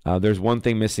there's one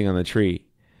thing missing on the tree,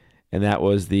 and that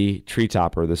was the tree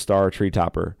topper, the star tree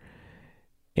topper.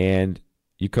 And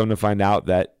you come to find out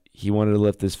that he wanted to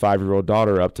lift his 5-year-old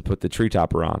daughter up to put the tree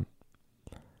topper on.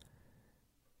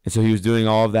 And so he was doing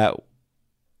all of that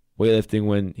weightlifting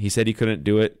when he said he couldn't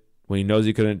do it, when he knows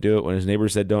he couldn't do it, when his neighbor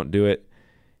said don't do it.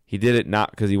 He did it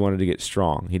not because he wanted to get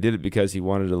strong. He did it because he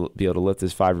wanted to be able to lift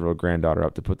his 5-year-old granddaughter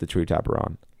up to put the tree topper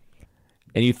on.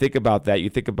 And you think about that. You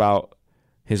think about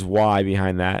his why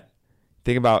behind that.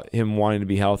 Think about him wanting to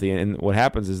be healthy. And what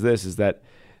happens is this, is that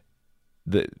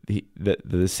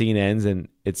the scene ends and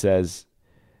it says,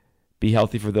 be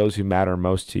healthy for those who matter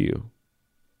most to you.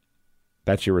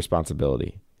 That's your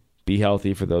responsibility. Be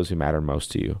healthy for those who matter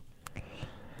most to you.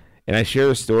 And I share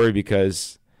a story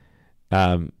because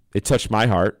it touched my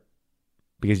heart,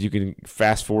 because you can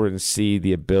fast forward and see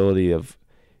the ability of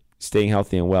staying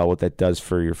healthy and well, what that does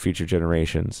for your future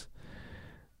generations.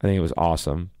 I think it was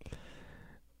awesome.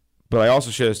 But I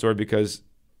also share a story because,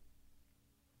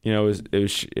 you know,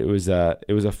 it was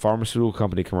a pharmaceutical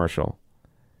company commercial.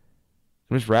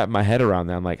 I'm just wrapping my head around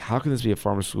that. I'm like, how can this be a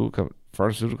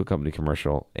pharmaceutical company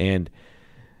commercial? And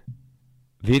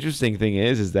the interesting thing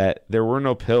is that there were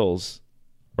no pills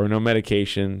or no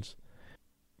medications,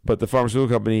 but the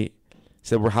pharmaceutical company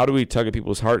said, well, how do we tug at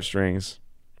people's heartstrings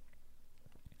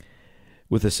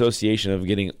with association of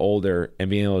getting older and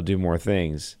being able to do more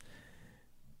things?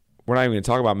 We're not even going to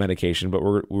talk about medication, but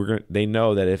they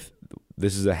know that if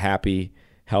this is a happy,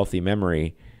 healthy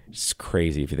memory, it's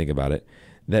crazy if you think about it,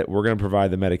 that we're going to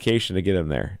provide the medication to get him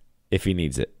there if he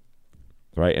needs it,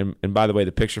 right? And by the way,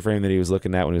 the picture frame that he was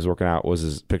looking at when he was working out was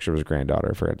his picture of his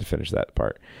granddaughter. I forgot to finish that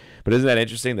part. But isn't that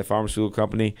interesting? The pharmaceutical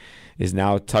company is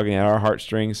now tugging at our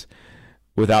heartstrings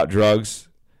without drugs,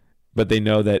 but they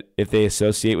know that if they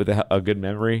associate with a good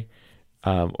memory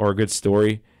or a good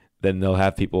story, then they'll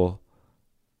have people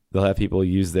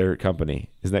use their company.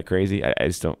 Isn't that crazy? I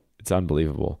just don't. It's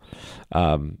unbelievable.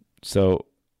 So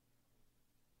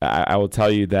I will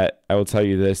tell you that. I will tell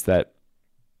you this, that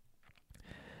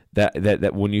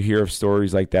when you hear of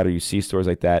stories like that or you see stories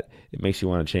like that, it makes you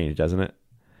want to change, doesn't it?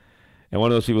 And one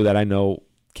of those people that I know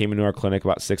came into our clinic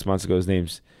about 6 months ago. His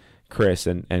name's Chris,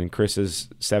 and Chris is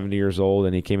 70 years old,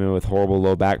 and he came in with horrible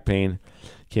low back pain,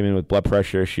 came in with blood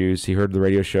pressure issues. He heard the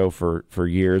radio show for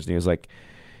years, and he was like,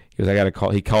 I got to call.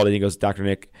 He called in. He goes, Dr.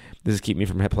 Nick, this is keeping me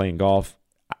from playing golf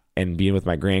and being with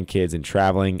my grandkids and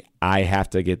traveling. I have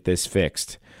to get this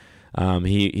fixed.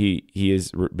 He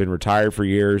has been retired for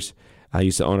years. I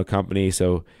used to own a company,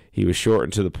 so he was short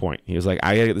and to the point. He was like,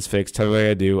 I got to get this fixed. Tell me what I got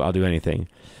to do. I'll do anything.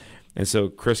 And so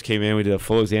Chris came in. We did a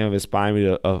full exam of his spine. We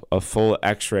did a full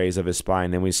x-rays of his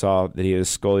spine. Then we saw that he had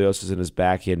scoliosis in his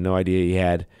back. He had no idea he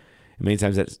had. And many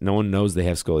times that no one knows they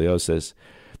have scoliosis.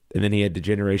 And then he had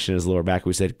degeneration in his lower back.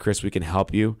 We said, Chris, we can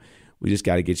help you. We just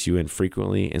got to get you in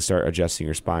frequently and start adjusting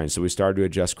your spine. So we started to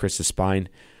adjust Chris's spine.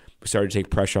 We started to take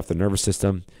pressure off the nervous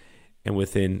system. And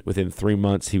within 3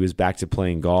 months, he was back to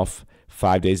playing golf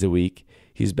 5 days a week.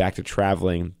 He's back to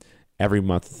traveling every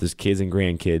month with his kids and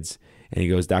grandkids. And he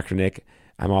goes, Dr. Nick,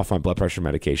 I'm off my blood pressure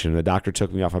medication. And the doctor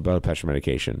took me off my blood pressure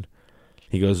medication.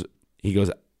 He goes,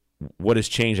 what has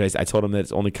changed? I told him that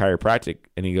it's only chiropractic.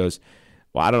 And he goes,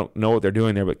 well, I don't know what they're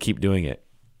doing there, but keep doing it.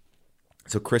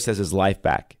 So Chris has his life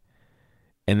back.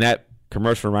 And that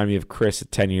commercial reminded me of Chris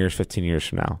at 10 years, 15 years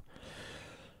from now.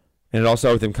 And it all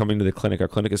started with him coming to the clinic. Our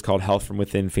clinic is called Health from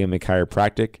Within Family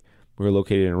Chiropractic. We're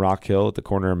located in Rock Hill at the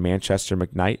corner of Manchester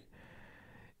McKnight.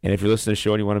 And if you're listening to the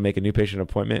show and you want to make a new patient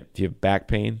appointment, if you have back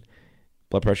pain,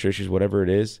 blood pressure issues, whatever it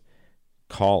is,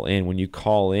 call in. When you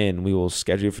call in, we will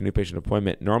schedule you for a new patient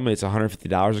appointment. Normally it's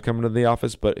 $150 to come into the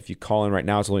office, but if you call in right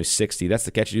now, it's only $60. That's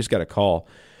the catch. You just got to call.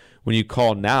 When you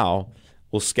call now,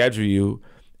 we'll schedule you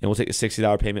and we'll take a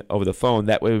 $60 payment over the phone.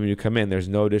 That way when you come in, there's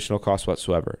no additional cost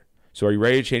whatsoever. So are you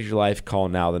ready to change your life? Call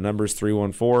now. The number is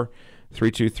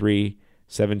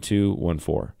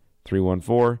 314-323-7214.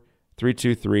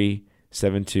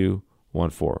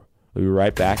 314-323-7214. We'll be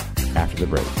right back after the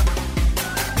break.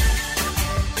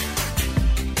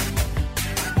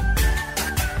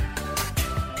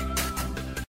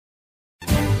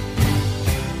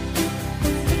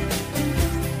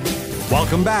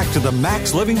 Welcome back to the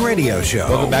Max Living Radio Show.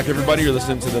 Welcome back, everybody. You're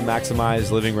listening to the Maximize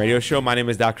Living Radio Show. My name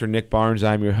is Dr. Nick Barnes.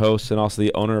 I'm your host and also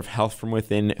the owner of Health from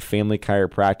Within Family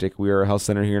Chiropractic. We are a health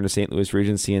center here in the St. Louis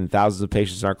region, seeing thousands of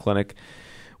patients in our clinic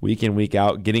week in, week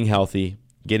out, getting healthy,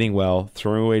 getting well,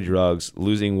 throwing away drugs,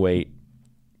 losing weight,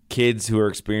 kids who are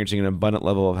experiencing an abundant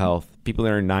level of health, people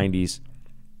in their 90s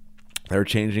that are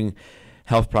changing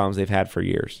health problems they've had for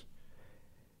years.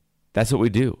 That's what we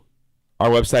do. Our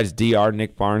website is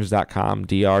drnickbarnes.com,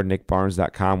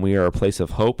 drnickbarnes.com. We are a place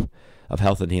of hope, of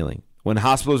health and healing. When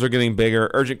hospitals are getting bigger,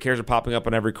 urgent cares are popping up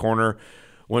on every corner,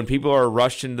 when people are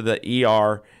rushed into the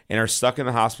ER and are stuck in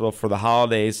the hospital for the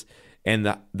holidays, and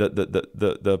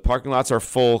the parking lots are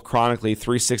full chronically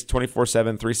 24/7,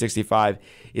 365,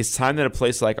 it's time that a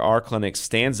place like our clinic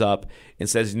stands up and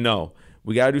says, no,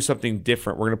 we got to do something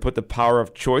different. We're going to put the power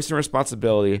of choice and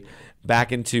responsibility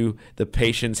back into the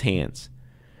patient's hands.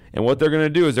 And what they're going to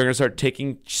do is they're going to start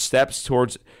taking steps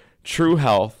towards true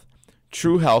health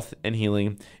and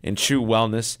healing, and true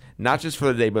wellness, not just for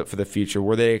the day, but for the future,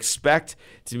 where they expect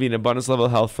to be in abundance level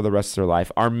of health for the rest of their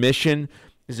life. Our mission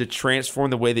is to transform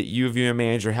the way that you view and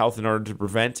manage your health in order to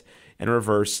prevent and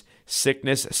reverse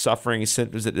sickness, suffering,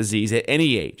 symptoms of disease at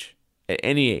any age,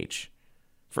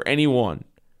 for anyone,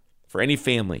 for any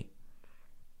family.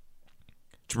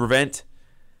 To prevent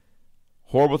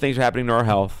horrible things from happening to our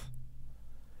health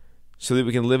so that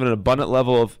we can live in an abundant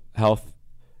level of health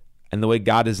and the way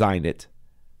God designed it,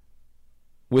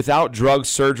 without drugs,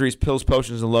 surgeries, pills,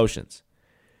 potions, and lotions.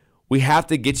 We have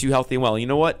to get you healthy and well. You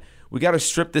know what? We got to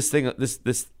strip this thing,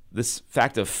 this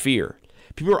fact of fear.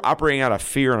 People are operating out of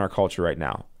fear in our culture right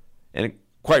now, and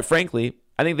quite frankly,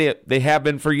 I think they have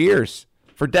been for years,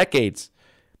 for decades.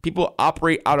 People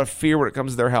operate out of fear when it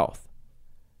comes to their health.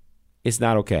 It's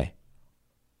not okay,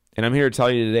 and I'm here to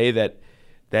tell you today that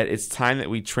it's time that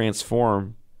we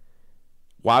transform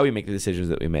why we make the decisions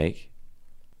that we make,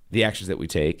 the actions that we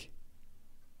take,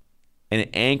 and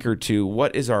anchor to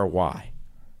what is our why.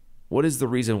 What is the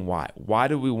reason why? Why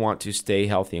do we want to stay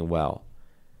healthy and well?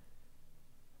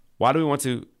 Why do we want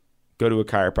to go to a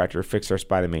chiropractor, fix our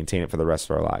spine, and maintain it for the rest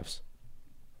of our lives?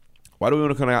 Why do we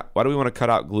want to cut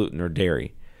out gluten or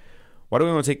dairy? Why do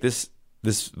we want to take this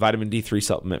vitamin D3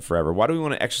 supplement forever? Why do we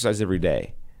want to exercise every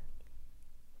day?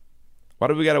 Why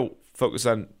do we got to focus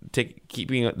on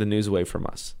keeping the news away from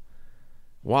us?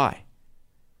 Why?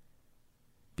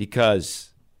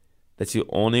 Because that's the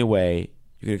only way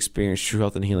you can experience true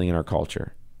health and healing in our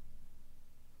culture.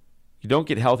 You don't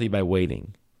get healthy by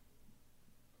waiting.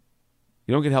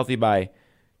 You don't get healthy by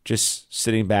just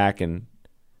sitting back and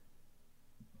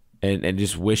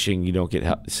just wishing you don't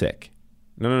get sick.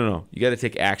 No. You got to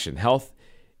take action. Health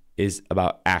is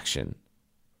about action.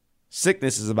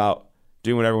 Sickness is about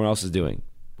doing what everyone else is doing,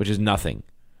 which is nothing.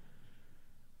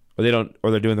 Or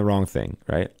they're doing the wrong thing,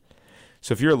 right?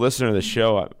 So if you're a listener to the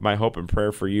show, my hope and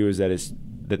prayer for you is that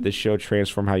this show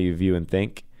transform how you view and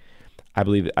think. I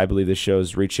believe this show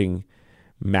is reaching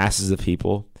masses of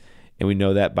people, and we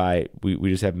know that by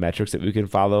we just have metrics that we can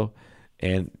follow,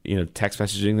 and text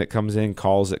messaging that comes in,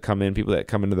 calls that come in, people that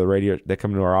come into the radio, that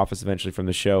come into our office eventually from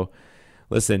the show.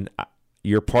 Listen,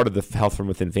 you're part of the Health from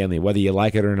Within family, whether you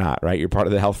like it or not, right? You're part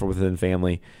of the Health from Within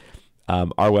family.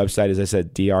 Our website, as I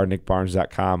said,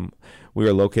 drnickbarnes.com. We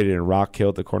are located in Rock Hill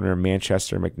at the corner of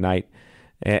Manchester and McKnight.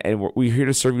 And we're here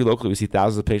to serve you locally. We see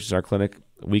thousands of patients in our clinic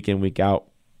week in, week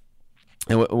out.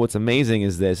 And what's amazing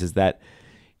is that,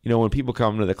 when people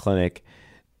come to the clinic,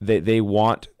 they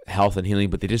want health and healing,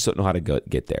 but they just don't know how to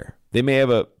get there. They may have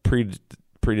a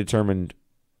predetermined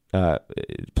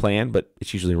plan, but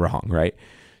it's usually wrong, right?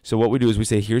 So what we do is we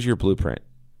say, here's your blueprint.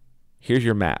 Here's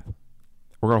your map.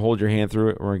 We're going to hold your hand through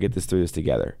it. We're going to get through this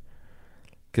together.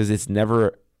 Because it's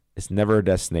never a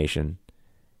destination.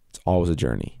 It's always a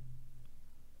journey.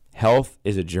 Health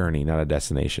is a journey, not a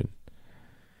destination.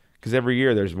 Because every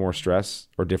year there's more stress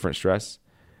or different stress.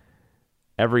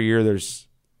 Every year there's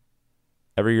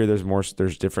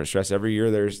different stress. Every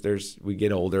year we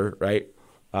get older, right?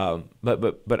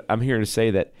 But I'm here to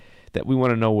say that we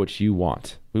want to know what you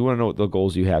want. We want to know what the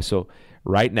goals you have. So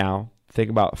right now, think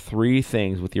about 3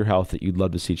 things with your health that you'd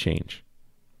love to see change.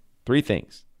 3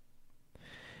 things.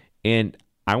 And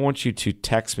I want you to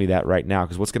text me that right now,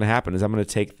 because what's going to happen is I'm going to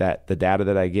take the data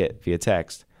that I get via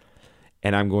text,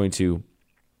 and I'm going to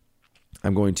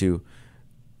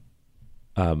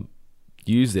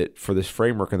use it for this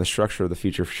framework and the structure of the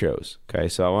future shows. Okay,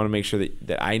 so I want to make sure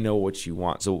that I know what you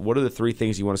want. So what are the 3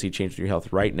 things you want to see change in your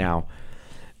health right now?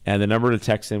 And the number to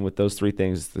text in with those 3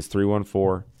 things is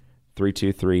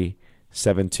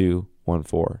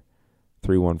 314-323-7214.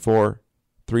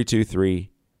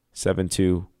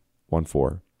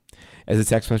 314-323-7214. As the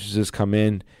text messages come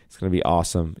in, it's going to be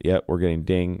awesome. Yep, we're getting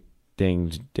ding,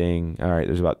 ding, ding. All right,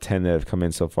 there's about 10 that have come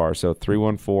in so far. So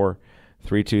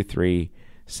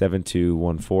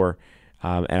 314-323-7214.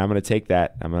 And I'm going to take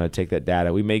that. I'm going to take that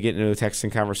data. We may get into a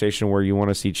texting conversation where you want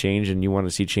to see change and you want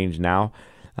to see change now.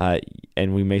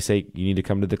 And we may say, you need to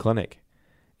come to the clinic.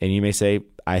 And you may say,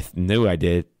 I knew I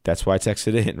did. That's why I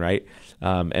texted in, right?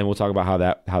 And we'll talk about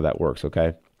how that works,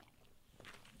 okay?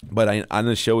 But on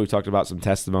the show, we've talked about some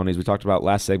testimonies. We talked about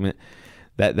last segment,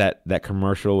 that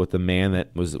commercial with the man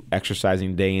that was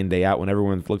exercising day in, day out, when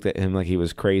everyone looked at him like he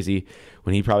was crazy,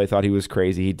 when he probably thought he was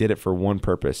crazy. He did it for one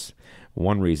purpose,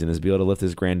 one reason, is to be able to lift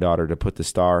his granddaughter to put the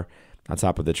star on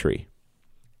top of the tree.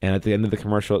 And at the end of the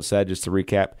commercial, it said, just to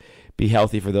recap, be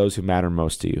healthy for those who matter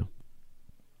most to you.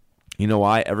 You know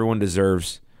why? Everyone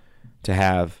deserves to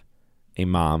have a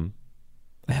mom,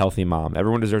 a healthy mom.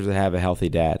 Everyone deserves to have a healthy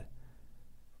dad.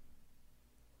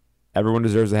 Everyone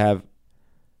deserves to have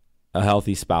a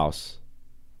healthy spouse.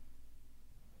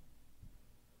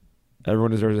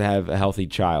 Everyone deserves to have a healthy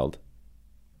child.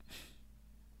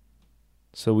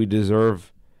 So we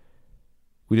deserve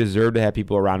to have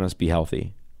people around us be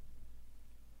healthy.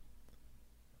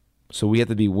 So we have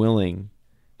to be willing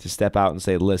to step out and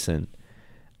say, listen,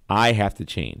 I have to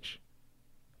change.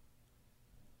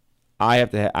 I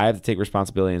have to take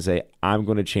responsibility and say, I'm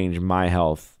going to change my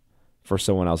health for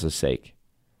someone else's sake.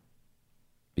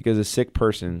 Because a sick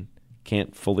person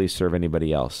can't fully serve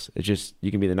anybody else. It's just,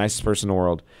 you can be the nicest person in the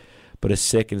world, but a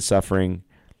sick and suffering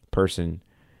person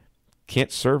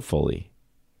can't serve fully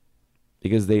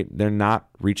because they're not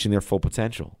reaching their full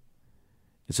potential.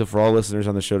 And so for all listeners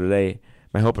on the show today,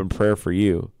 my hope and prayer for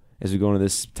you as we go into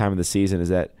this time of the season is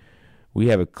that we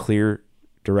have a clear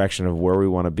direction of where we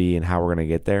want to be and how we're going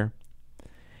to get there.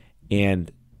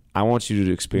 And I want you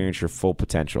to experience your full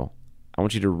potential. I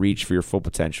want you to reach for your full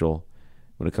potential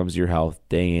when it comes to your health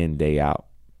day in, day out,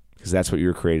 because that's what you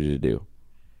were created to do.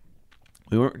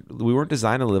 We weren't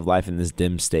designed to live life in this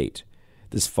dim state,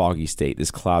 this foggy state, this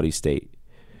cloudy state.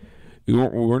 We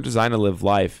weren't designed to live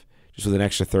life just with an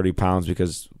extra 30 pounds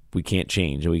because we can't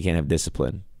change and we can't have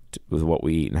discipline with what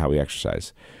we eat and how we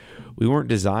exercise. We weren't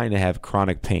designed to have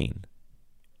chronic pain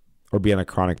or be on a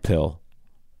chronic pill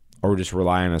or just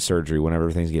rely on a surgery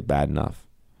whenever things get bad enough.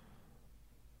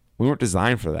 We weren't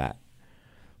designed for that.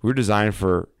 We were designed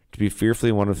to be fearfully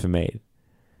and wonderfully made.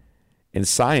 And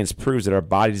science proves that our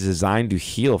body is designed to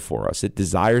heal for us. It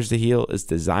desires to heal. It's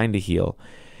designed to heal.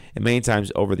 And many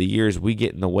times over the years, we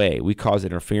get in the way. We cause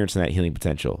interference in that healing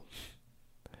potential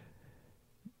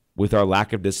with our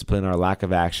lack of discipline, our lack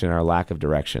of action, our lack of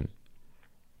direction.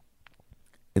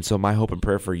 And so my hope and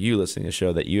prayer for you listening to the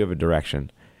show that you have a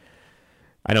direction.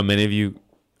 I know many of you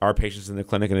are patients in the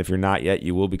clinic, and if you're not yet,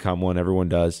 you will become one. Everyone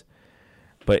does.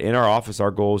 But in our office, our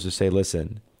goal is to say,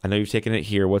 listen, I know you've taken it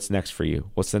here. What's next for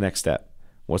you? What's the next step?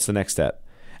 What's the next step?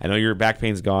 I know your back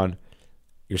pain's gone.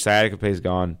 Your sciatica pain's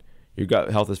gone. Your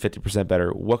gut health is 50%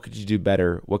 better. What could you do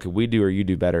better? What could we do or you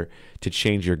do better to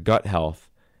change your gut health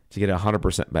to get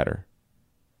 100% better?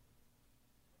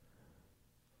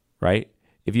 Right?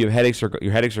 If you have headaches, or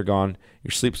your headaches are gone,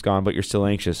 your sleep's gone, but you're still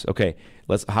anxious. Okay,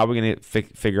 how are we going to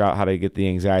figure out how to get the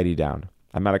anxiety down?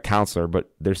 I'm not a counselor,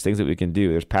 but there's things that we can do.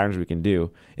 There's patterns we can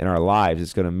do in our lives.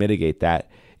 It's going to mitigate that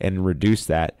and reduce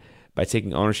that by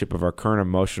taking ownership of our current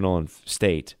emotional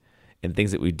state and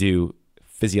things that we do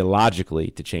physiologically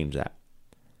to change that.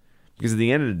 Because at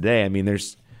the end of the day, I mean,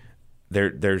 there's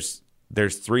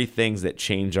three things that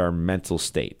change our mental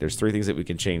state. There's three things that we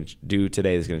can do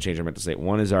today that's going to change our mental state.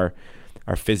 One is our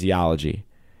physiology,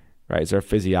 right? It's our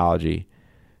physiology.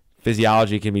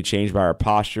 Physiology can be changed by our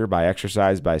posture, by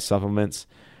exercise, by supplements,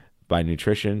 by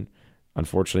nutrition.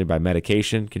 Unfortunately, by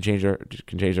medication can change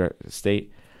our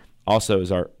state. Also,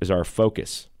 is our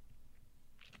focus.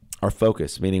 Our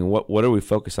focus, meaning what do we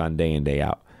focus on day in, day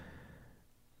out?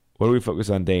 What do we focus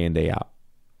on day in, day out?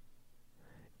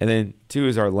 And then 2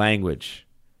 is our language,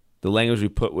 the language we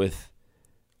put with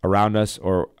around us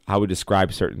or how we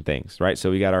describe certain things, right?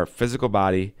 So we got our physical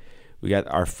body, we got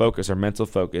our focus, our mental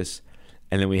focus,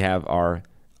 and then we have our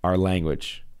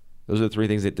language. Those are the 3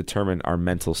 things that determine our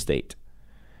mental state.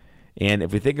 And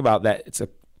if we think about that, it's a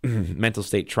mental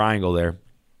state triangle there.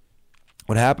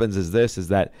 What happens is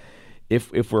that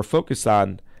if we're focused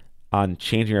on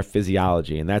changing our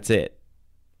physiology, and that's it,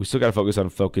 we still got to focus on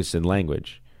focus and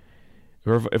language.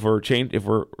 If we're going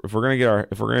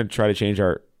to try to change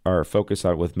our focus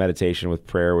on with meditation, with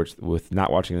prayer, with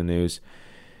not watching the news,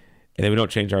 and then we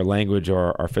don't change our language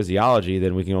or our physiology,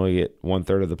 then we can only get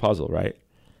 1/3 of the puzzle, right?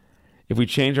 If we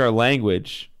change our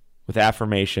language with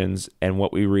affirmations and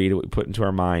what we read, what we put into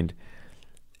our mind,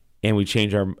 and we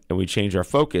change our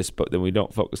focus, but then we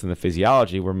don't focus on the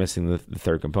physiology, we're missing the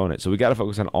 3rd component. So we got to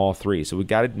focus on all 3. So we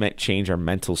got to change our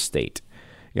mental state.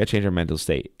 We got to change our mental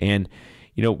state. And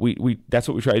we that's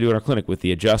what we try to do in our clinic with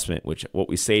the adjustment, which what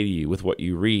we say to you, with what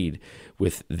you read,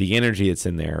 with the energy that's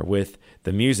in there, with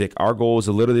the music. Our goal is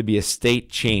to literally be a state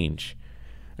change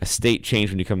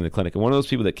when you come to the clinic. And one of those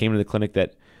people that came to the clinic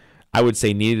that I would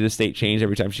say needed a state change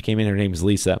every time she came in, her name is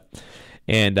Lisa.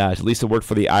 And Lisa worked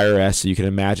for the IRS, so you can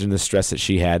imagine the stress that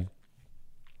she had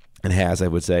and has, I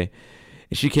would say.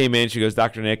 And she came in, she goes,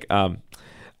 Dr. Nick,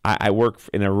 I work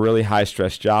in a really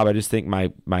high-stress job. I just think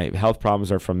my health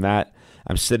problems are from that.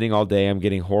 I'm sitting all day. I'm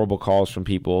getting horrible calls from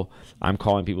people. I'm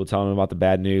calling people, telling them about the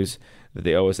bad news, that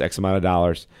they owe us X amount of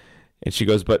dollars. And she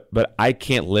goes, but I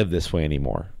can't live this way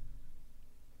anymore.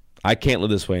 I can't live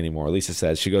this way anymore, Lisa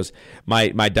says. She goes,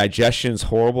 my digestion's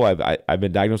horrible. I've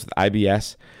been diagnosed with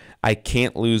IBS. I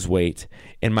can't lose weight.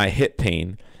 And my hip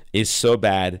pain is so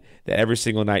bad that every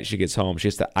single night she gets home, she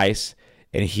has to ice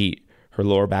and heat her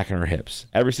lower back and her hips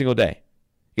every single day.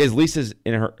 Because Lisa's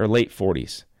in her late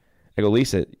 40s. I go,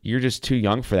 Lisa, you're just too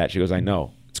young for that. She goes, I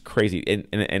know. It's crazy.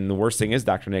 And the worst thing is,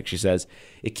 Dr. Nick, she says,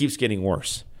 it keeps getting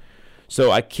worse.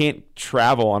 So I can't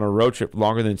travel on a road trip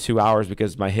longer than 2 hours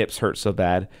because my hips hurt so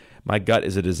bad. My gut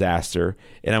is a disaster.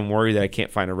 And I'm worried that I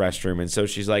can't find a restroom. And so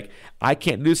she's like, I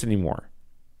can't do this anymore.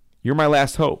 You're my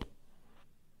last hope.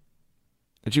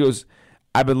 And she goes,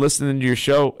 I've been listening to your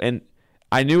show, and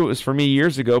I knew it was for me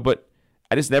years ago, but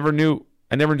I just never knew.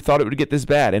 I never thought it would get this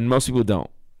bad, and most people don't.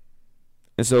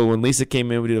 And so when Lisa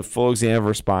came in, we did a full exam of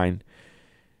her spine.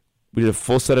 We did a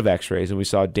full set of x-rays, and we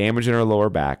saw damage in her lower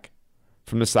back.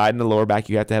 From the side in the lower back,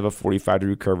 you have to have a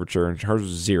 45-degree curvature, and hers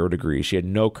was 0 degrees. She had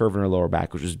no curve in her lower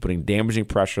back, which was putting damaging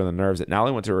pressure on the nerves that not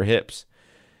only went to her hips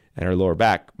and her lower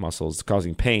back muscles,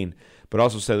 causing pain, but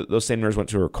also said that those same nerves went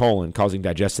to her colon, causing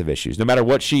digestive issues. No matter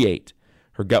what she ate,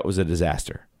 her gut was a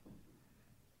disaster.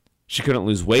 She couldn't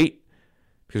lose weight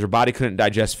because her body couldn't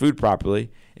digest food properly,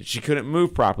 and she couldn't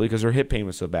move properly because her hip pain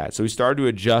was so bad. So we started to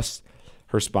adjust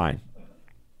her spine.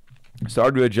 We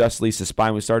started to adjust Lisa's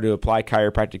spine. We started to apply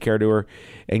chiropractic care to her,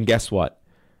 and guess what?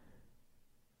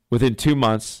 Within 2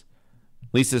 months,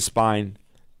 Lisa's spine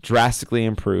drastically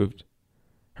improved.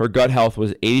 Her gut health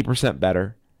was 80%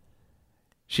 better.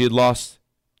 She had lost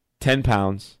 10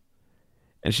 pounds,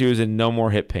 and she was in no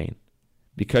more hip pain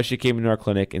because she came into our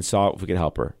clinic and saw if we could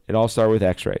help her. It all started with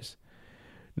x-rays.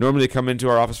 Normally, they come into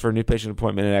our office for a new patient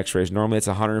appointment and x-rays. Normally, it's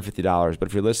 $150, but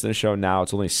if you're listening to the show now,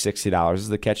 it's only $60. This is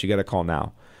the catch. You got to call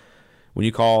now. When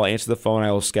you call, answer the phone,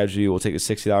 I will schedule you. We'll take a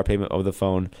 $60 payment over the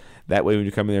phone. That way, when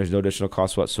you come in, there's no additional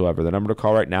cost whatsoever. The number to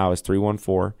call right now is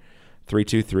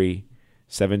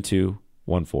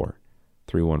 314-323-7214.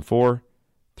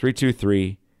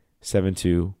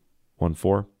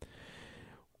 314-323-7214.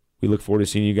 We look forward to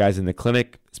seeing you guys in the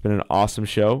clinic. It's been an awesome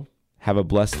show. Have a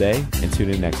blessed day, and tune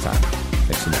in next time.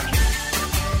 Thanks so much.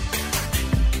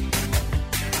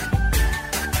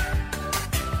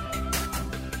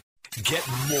 Get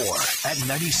more at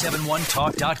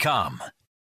 971talk.com.